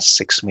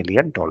 -$6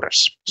 million.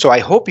 So I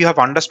hope you have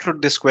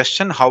understood this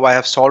question, how I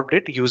have solved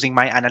it using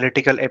my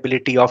analytical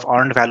ability of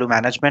earned value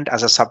management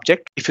as a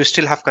subject. If you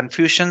still have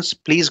confusions,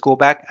 please go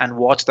back and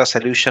watch the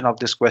solution of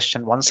this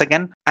question once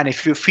again. And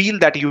if you feel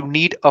that you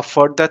need a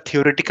further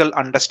theoretical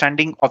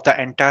understanding of the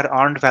entire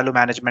earned value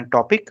management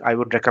topic, I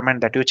would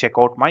recommend that you check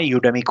out my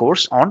UDEMY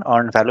course on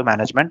earned value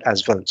management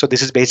as well. So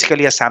this is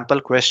basically a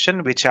sample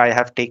question which I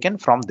have taken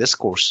from this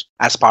course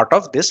as part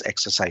of this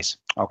exercise.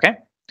 Okay.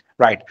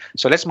 Right.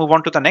 So let's move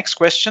on to the next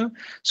question.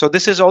 So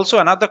this is also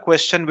another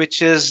question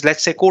which is,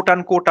 let's say, quote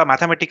unquote, a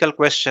mathematical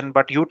question,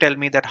 but you tell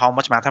me that how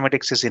much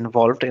mathematics is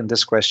involved in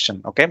this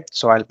question. Okay.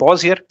 So I'll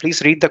pause here.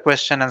 Please read the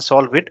question and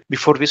solve it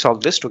before we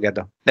solve this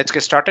together. Let's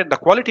get started. The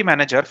quality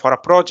manager for a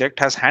project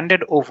has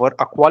handed over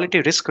a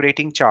quality risk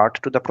rating chart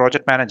to the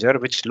project manager,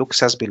 which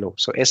looks as below.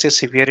 So S is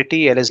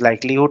severity, L is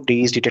likelihood,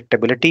 D is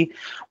detectability,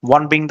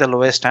 1 being the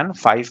lowest and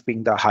 5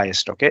 being the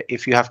highest. Okay.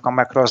 If you have come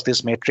across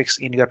this matrix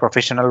in your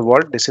professional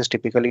world, this is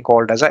typically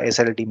called as a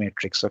SLD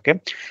matrix.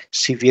 Okay,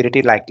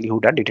 severity,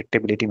 likelihood and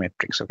detectability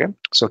matrix. Okay,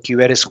 so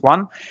QR is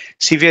 1,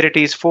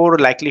 severity is 4,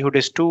 likelihood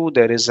is 2,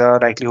 there is a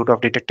likelihood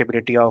of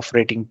detectability of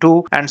rating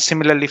 2, and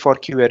similarly for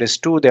QR is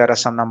 2, there are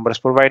some numbers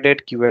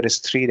provided, QR is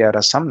 3, there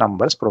are some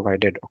numbers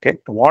provided. Okay,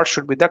 what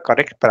should be the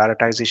correct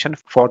prioritization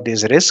for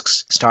these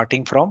risks,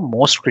 starting from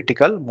most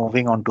critical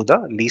moving on to the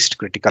least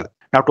critical?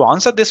 Now to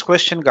answer this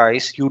question,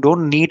 guys, you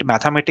don't need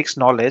mathematics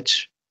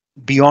knowledge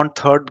beyond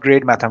 3rd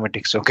grade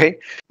mathematics. Okay,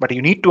 but you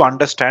need to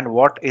understand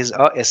what is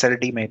a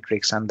SLD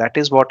matrix, and that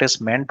is what is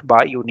meant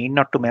by you need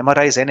not to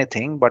memorize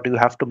anything, but you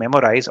have to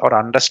memorize or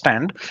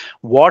understand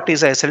what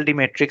is a SLD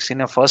matrix in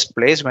the first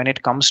place when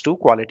it comes to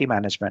quality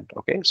management.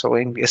 Okay, so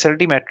in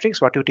SLD matrix,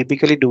 what you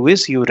typically do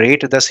is you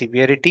rate the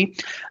severity,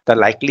 the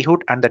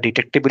likelihood and the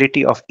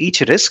detectability of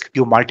each risk.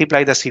 You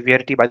multiply the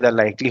severity by the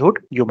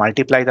likelihood, you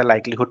multiply the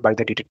likelihood by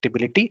the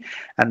detectability,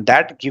 and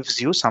that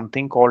gives you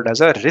something called as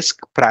a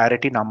risk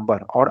priority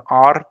number, or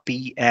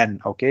RPN.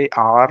 Okay,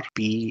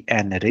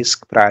 RPN,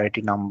 risk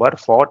priority number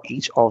for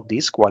each of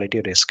these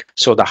quality risk.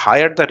 So the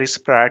higher the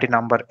risk priority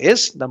number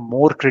is, the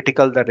more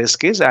critical the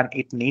risk is, and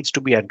it needs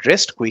to be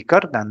addressed quicker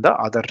than the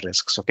other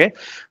risks. Okay,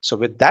 so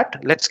with that,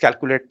 let's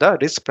calculate the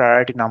risk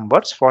priority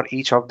numbers for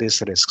each of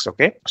these risks.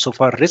 Okay, so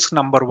for risk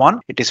number 1,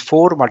 it is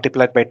 4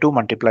 multiplied by 2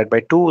 multiplied by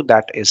 2,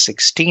 that is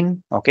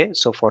 16. Okay,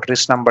 so for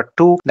risk number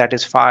 2, that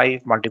is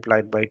 5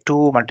 multiplied by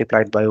 2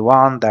 multiplied by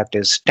 1, that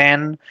is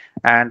 10.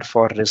 And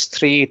for risk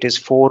 3, it is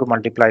 4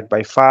 multiplied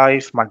by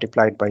 5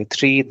 multiplied by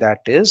 3, that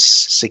is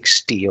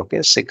 60.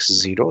 Okay,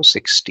 60.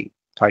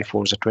 5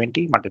 4s are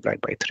 20, multiplied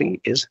by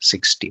 3 is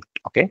 60.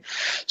 Okay,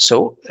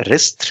 so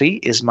risk 3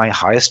 is my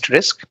highest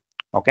risk.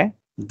 Okay,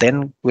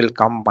 then will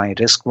come my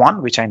risk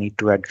 1, which I need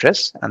to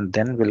address, and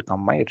then will come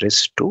my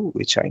risk 2,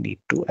 which I need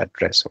to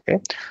address. Okay,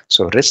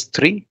 so risk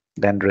 3,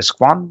 then risk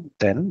 1,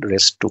 then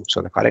risk 2.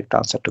 So the correct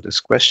answer to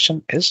this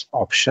question is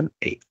option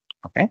A.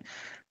 Okay,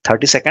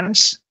 30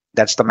 seconds.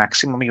 That's the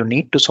maximum you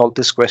need to solve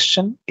this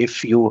question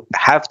if you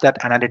have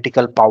that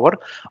analytical power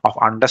of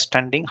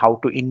understanding how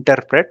to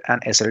interpret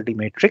an SLD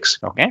matrix.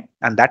 Okay,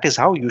 and that is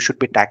how you should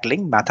be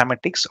tackling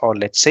mathematics, or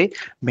let's say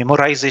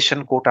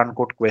memorization quote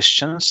unquote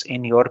questions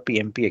in your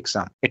PMP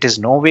exam. It is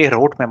no way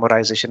rote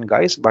memorization,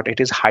 guys, but it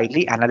is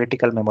highly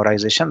analytical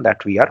memorization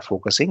that we are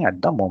focusing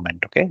at the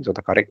moment. Okay, so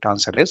the correct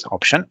answer is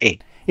option A.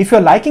 If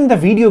you're liking the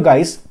video,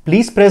 guys,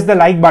 please press the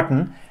like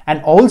button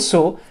and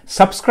also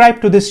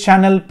subscribe to this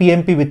channel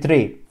PMP with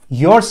Ray.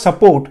 Your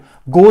support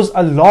goes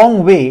a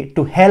long way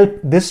to help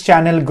this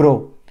channel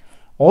grow.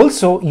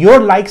 Also, your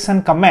likes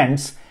and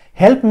comments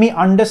help me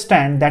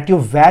understand that you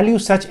value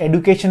such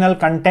educational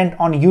content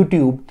on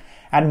YouTube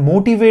and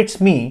motivates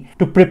me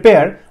to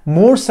prepare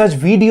more such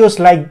videos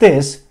like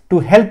this to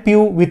help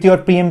you with your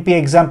PMP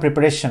exam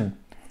preparation.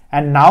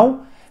 And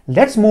now,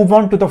 let's move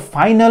on to the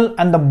final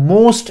and the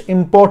most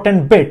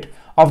important bit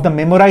of the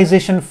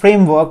memorization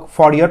framework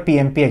for your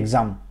PMP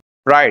exam.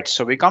 Right.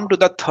 So we come to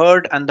the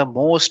third and the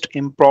most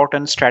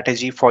important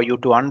strategy for you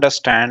to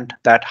understand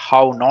that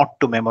how not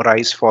to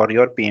memorize for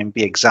your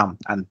PMP exam.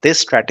 And this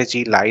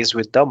strategy lies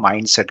with the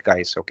mindset,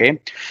 guys. Okay.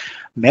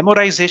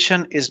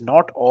 Memorization is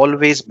not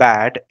always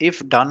bad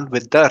if done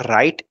with the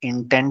right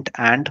intent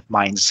and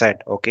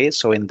mindset. Okay.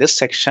 So in this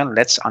section,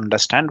 let's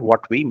understand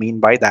what we mean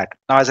by that.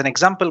 Now, as an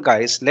example,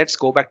 guys, let's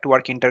go back to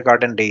our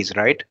kindergarten days,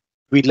 right?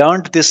 We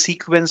learned this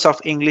sequence of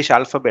English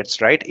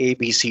alphabets, right? A,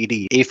 B, C,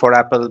 D. A for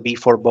apple, B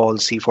for ball,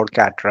 C for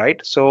cat,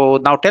 right? So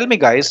now tell me,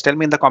 guys, tell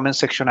me in the comment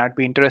section. I'd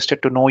be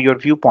interested to know your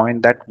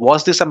viewpoint that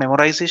was this a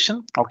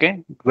memorization?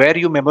 Okay. Were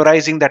you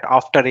memorizing that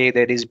after A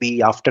there is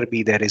B, after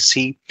B there is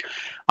C,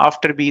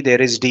 after B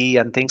there is D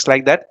and things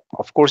like that?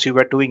 Of course you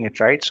were doing it,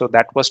 right? So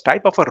that was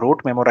type of a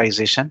rote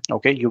memorization.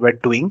 Okay. You were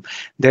doing.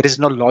 There is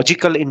no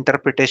logical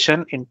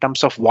interpretation in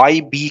terms of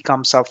why B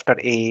comes after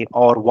A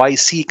or why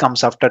C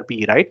comes after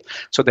B, right?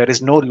 So there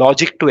is no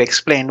logic to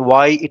explain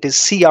why it is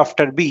C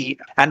after B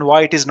and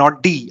why it is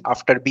not D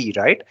after B,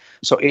 right?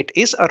 So it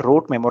is a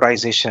rote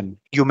memorization.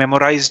 You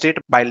memorized it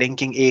by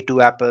linking A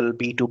to apple,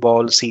 B to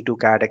ball, C to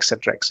cat,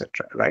 etc.,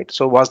 etc., right?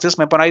 So was this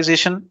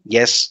memorization?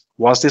 Yes.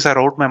 Was this a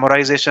rote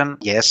memorization?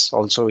 Yes.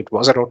 Also, it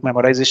was a rote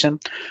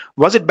memorization.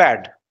 Was it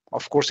bad?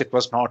 Of course, it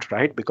was not,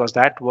 right? Because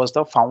that was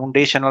the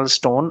foundational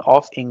stone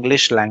of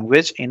English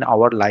language in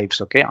our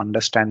lives, okay?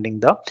 Understanding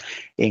the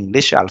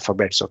English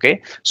alphabets,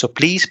 okay? So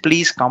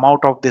please come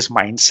out of this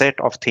mindset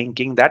of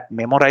thinking that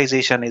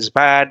memorization is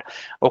bad.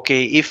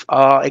 Okay, if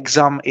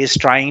exam is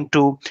trying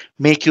to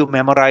make you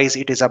memorize,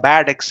 it is a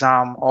bad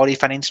exam. Or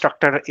if an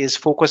instructor is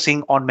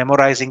focusing on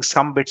memorizing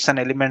some bits and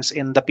elements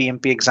in the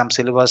PMP exam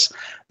syllabus,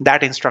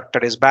 that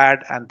instructor is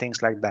bad and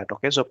things like that,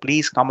 okay? So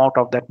please come out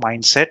of that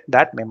mindset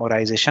that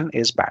memorization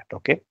is bad.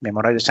 Okay,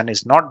 memorization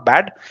is not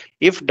bad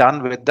if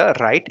done with the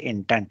right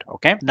intent.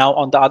 Okay, now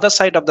on the other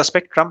side of the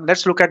spectrum,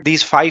 let's look at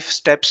these 5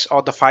 steps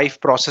or the 5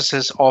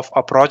 processes of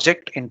a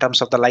project in terms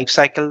of the life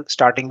cycle,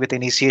 starting with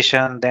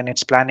initiation, then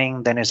it's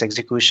planning, then it's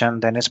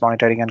execution, then it's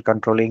monitoring and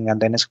controlling, and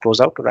then it's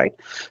closeout, right?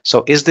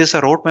 So is this a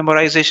rote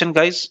memorization,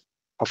 guys?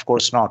 Of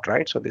course not,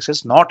 right? So this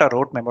is not a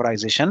rote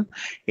memorization.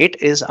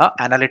 It is a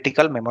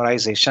analytical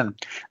memorization.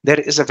 There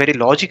is a very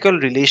logical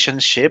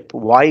relationship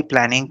why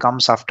planning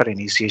comes after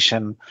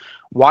initiation,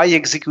 why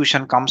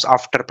execution comes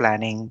after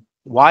planning,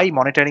 why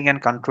monitoring and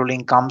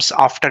controlling comes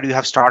after you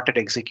have started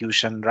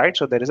execution, right?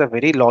 So there is a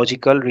very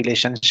logical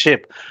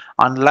relationship,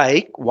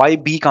 unlike why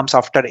B comes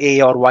after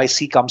A or why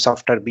C comes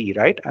after B,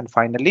 right? And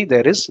finally,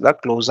 there is the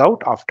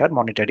closeout after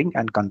monitoring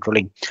and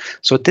controlling.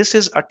 So this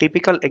is a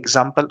typical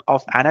example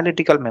of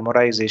analytical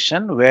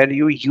memorization where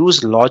you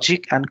use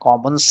logic and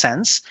common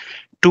sense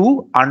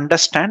to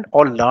understand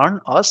or learn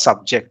a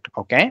subject.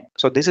 Okay,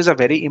 so this is a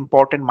very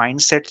important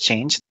mindset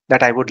change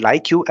that I would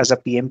like you as a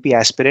PMP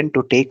aspirant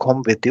to take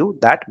home with you,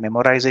 that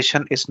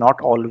memorization is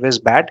not always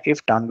bad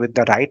if done with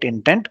the right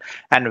intent.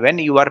 And when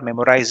you are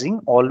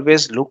memorizing,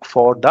 always look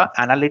for the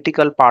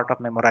analytical part of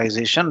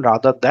memorization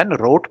rather than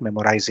rote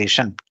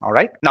memorization. All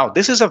right, now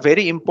this is a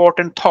very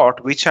important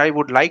thought which I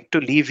would like to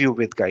leave you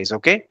with, guys.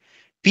 Okay,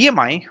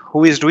 PMI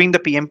who is doing the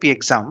PMP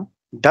exam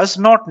does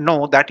not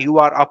know that you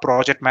are a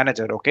project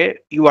manager. Okay,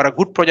 you are a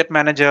good project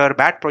manager,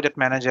 bad project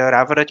manager,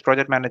 average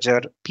project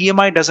manager.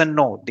 PMI doesn't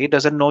know. They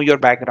doesn't know your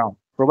background.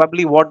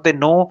 Probably what they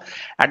know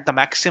at the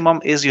maximum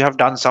is you have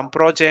done some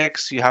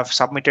projects, you have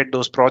submitted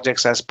those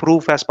projects as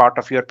proof as part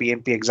of your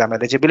PMP exam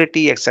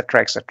eligibility,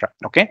 etc., etc.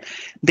 Okay,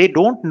 they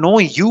don't know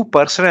you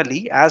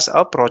personally as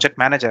a project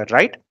manager,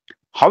 right?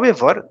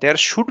 However, there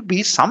should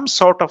be some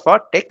sort of a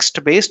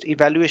text-based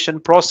evaluation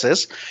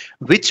process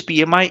which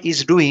PMI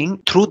is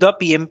doing through the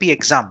PMP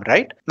exam,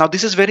 right? Now,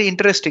 this is very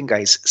interesting,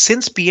 guys.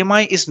 Since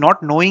PMI is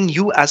not knowing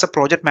you as a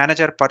project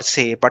manager per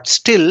se, but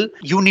still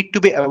you need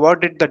to be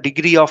awarded the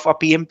degree of a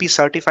PMP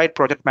certified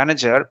project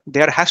manager,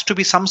 there has to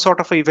be some sort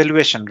of a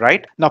evaluation,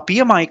 right? Now,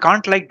 PMI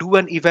can't like do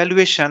an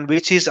evaluation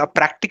which is a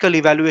practical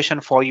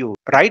evaluation for you,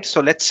 right? So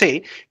let's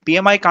say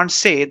PMI can't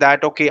say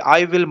that, okay,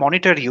 I will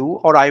monitor you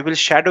or I will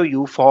shadow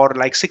you for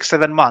like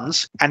 6-7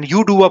 months and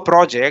you do a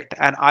project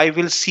and I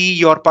will see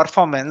your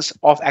performance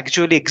of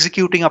actually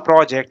executing a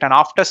project, and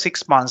after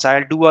 6 months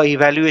I'll do a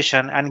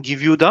evaluation and give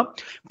you the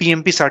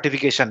PMP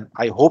certification.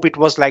 I hope it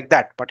was like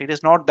that, but it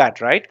is not that,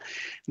 right?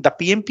 The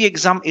PMP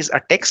exam is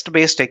a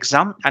text-based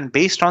exam, and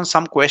based on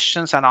some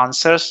questions and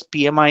answers,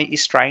 PMI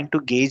is trying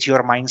to gauge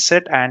your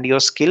mindset and your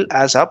skill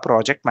as a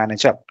project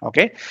manager.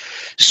 Okay,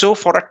 so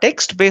for a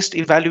text-based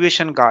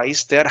evaluation,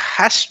 guys, there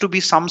has to be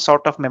some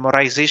sort of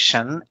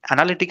memorization,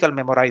 analytical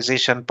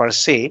memorization per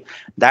se,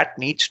 that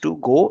needs to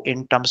go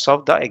in terms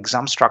of the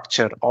exam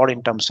structure or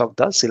in terms of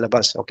the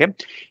syllabus. Okay,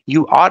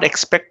 you are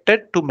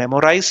expected to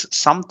memorize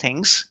some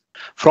things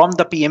from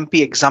the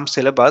PMP exam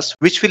syllabus,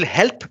 which will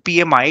help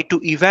PMI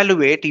to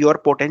evaluate your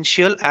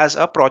potential as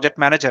a project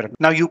manager.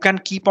 Now, you can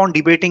keep on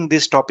debating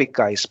this topic,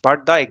 guys,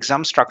 but the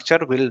exam structure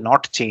will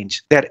not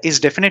change. There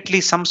is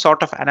definitely some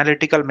sort of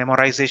analytical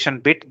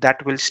memorization bit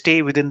that will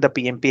stay within the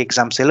PMP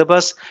exam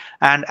syllabus.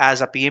 And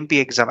as a PMP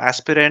exam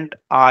aspirant,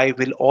 I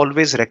will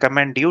always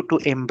recommend you to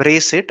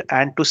embrace it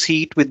and to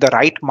see it with the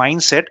right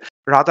mindset,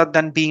 rather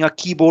than being a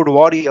keyboard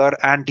warrior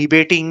and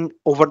debating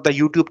over the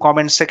YouTube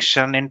comment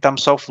section in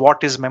terms of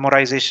what is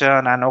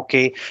memorization and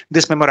okay,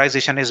 this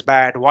memorization is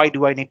bad. Why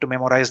do I need to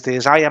memorize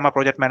this? I am a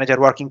project manager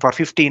working for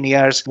 15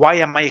 years. Why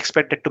am I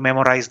expected to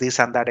memorize this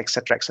and that,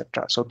 etc.,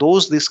 etc. So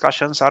those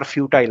discussions are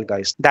futile,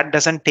 guys. That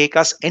doesn't take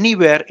us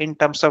anywhere in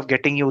terms of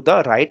getting you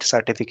the right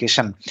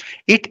certification.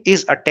 It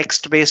is a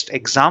text-based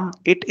exam.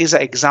 It is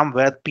an exam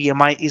where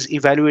PMI is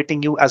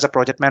evaluating you as a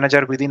project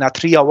manager within a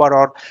 3-hour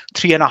or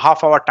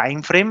 3.5-hour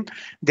time frame.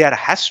 There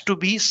has to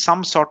be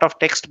some sort of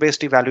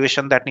text-based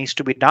evaluation that needs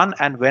to be done,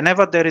 and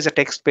whenever there is a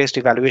text-based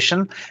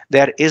evaluation,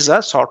 there is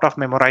a sort of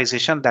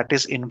memorization that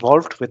is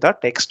involved with a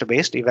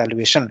text-based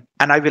evaluation.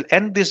 And I will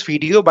end this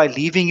video by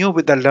leaving you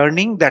with the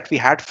learning that we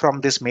had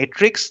from this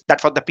matrix,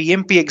 that for the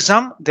PMP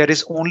exam there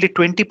is only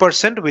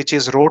 20% which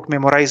is rote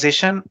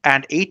memorization,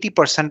 and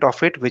 80%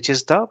 of it, which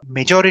is the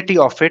majority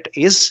of it,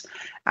 is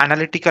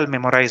analytical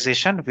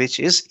memorization, which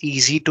is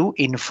easy to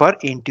infer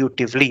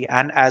intuitively.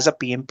 And as a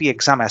PMP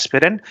exam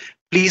aspirant,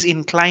 please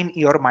incline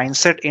your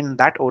mindset in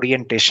that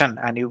orientation,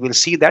 and you will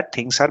see that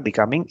things are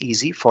becoming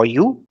easy for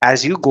you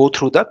as you go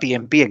through the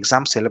PMP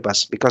exam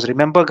syllabus. Because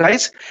remember,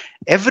 guys,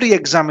 every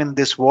exam in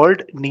this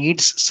world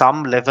needs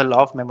some level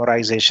of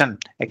memorization.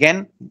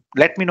 Again,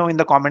 let me know in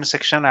the comment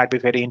section. I'd be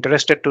very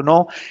interested to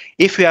know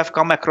if you have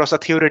come across a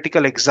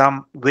theoretical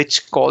exam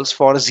which calls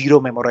for zero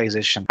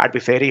memorization. I'd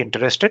be very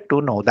interested to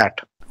know that.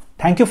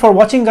 Thank you for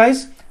watching,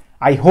 guys.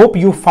 I hope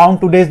you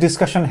found today's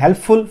discussion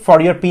helpful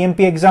for your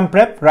PMP exam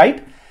prep,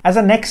 right? As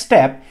a next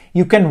step,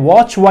 you can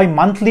watch my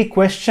monthly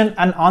question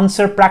and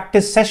answer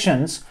practice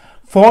sessions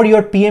for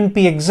your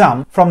PMP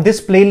exam from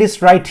this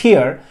playlist right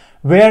here,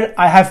 where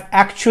I have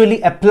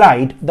actually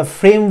applied the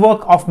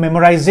framework of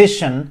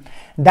memorization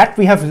that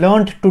we have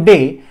learned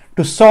today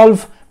to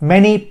solve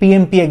many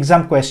PMP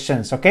exam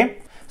questions, okay?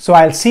 So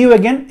I'll see you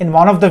again in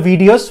one of the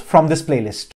videos from this playlist.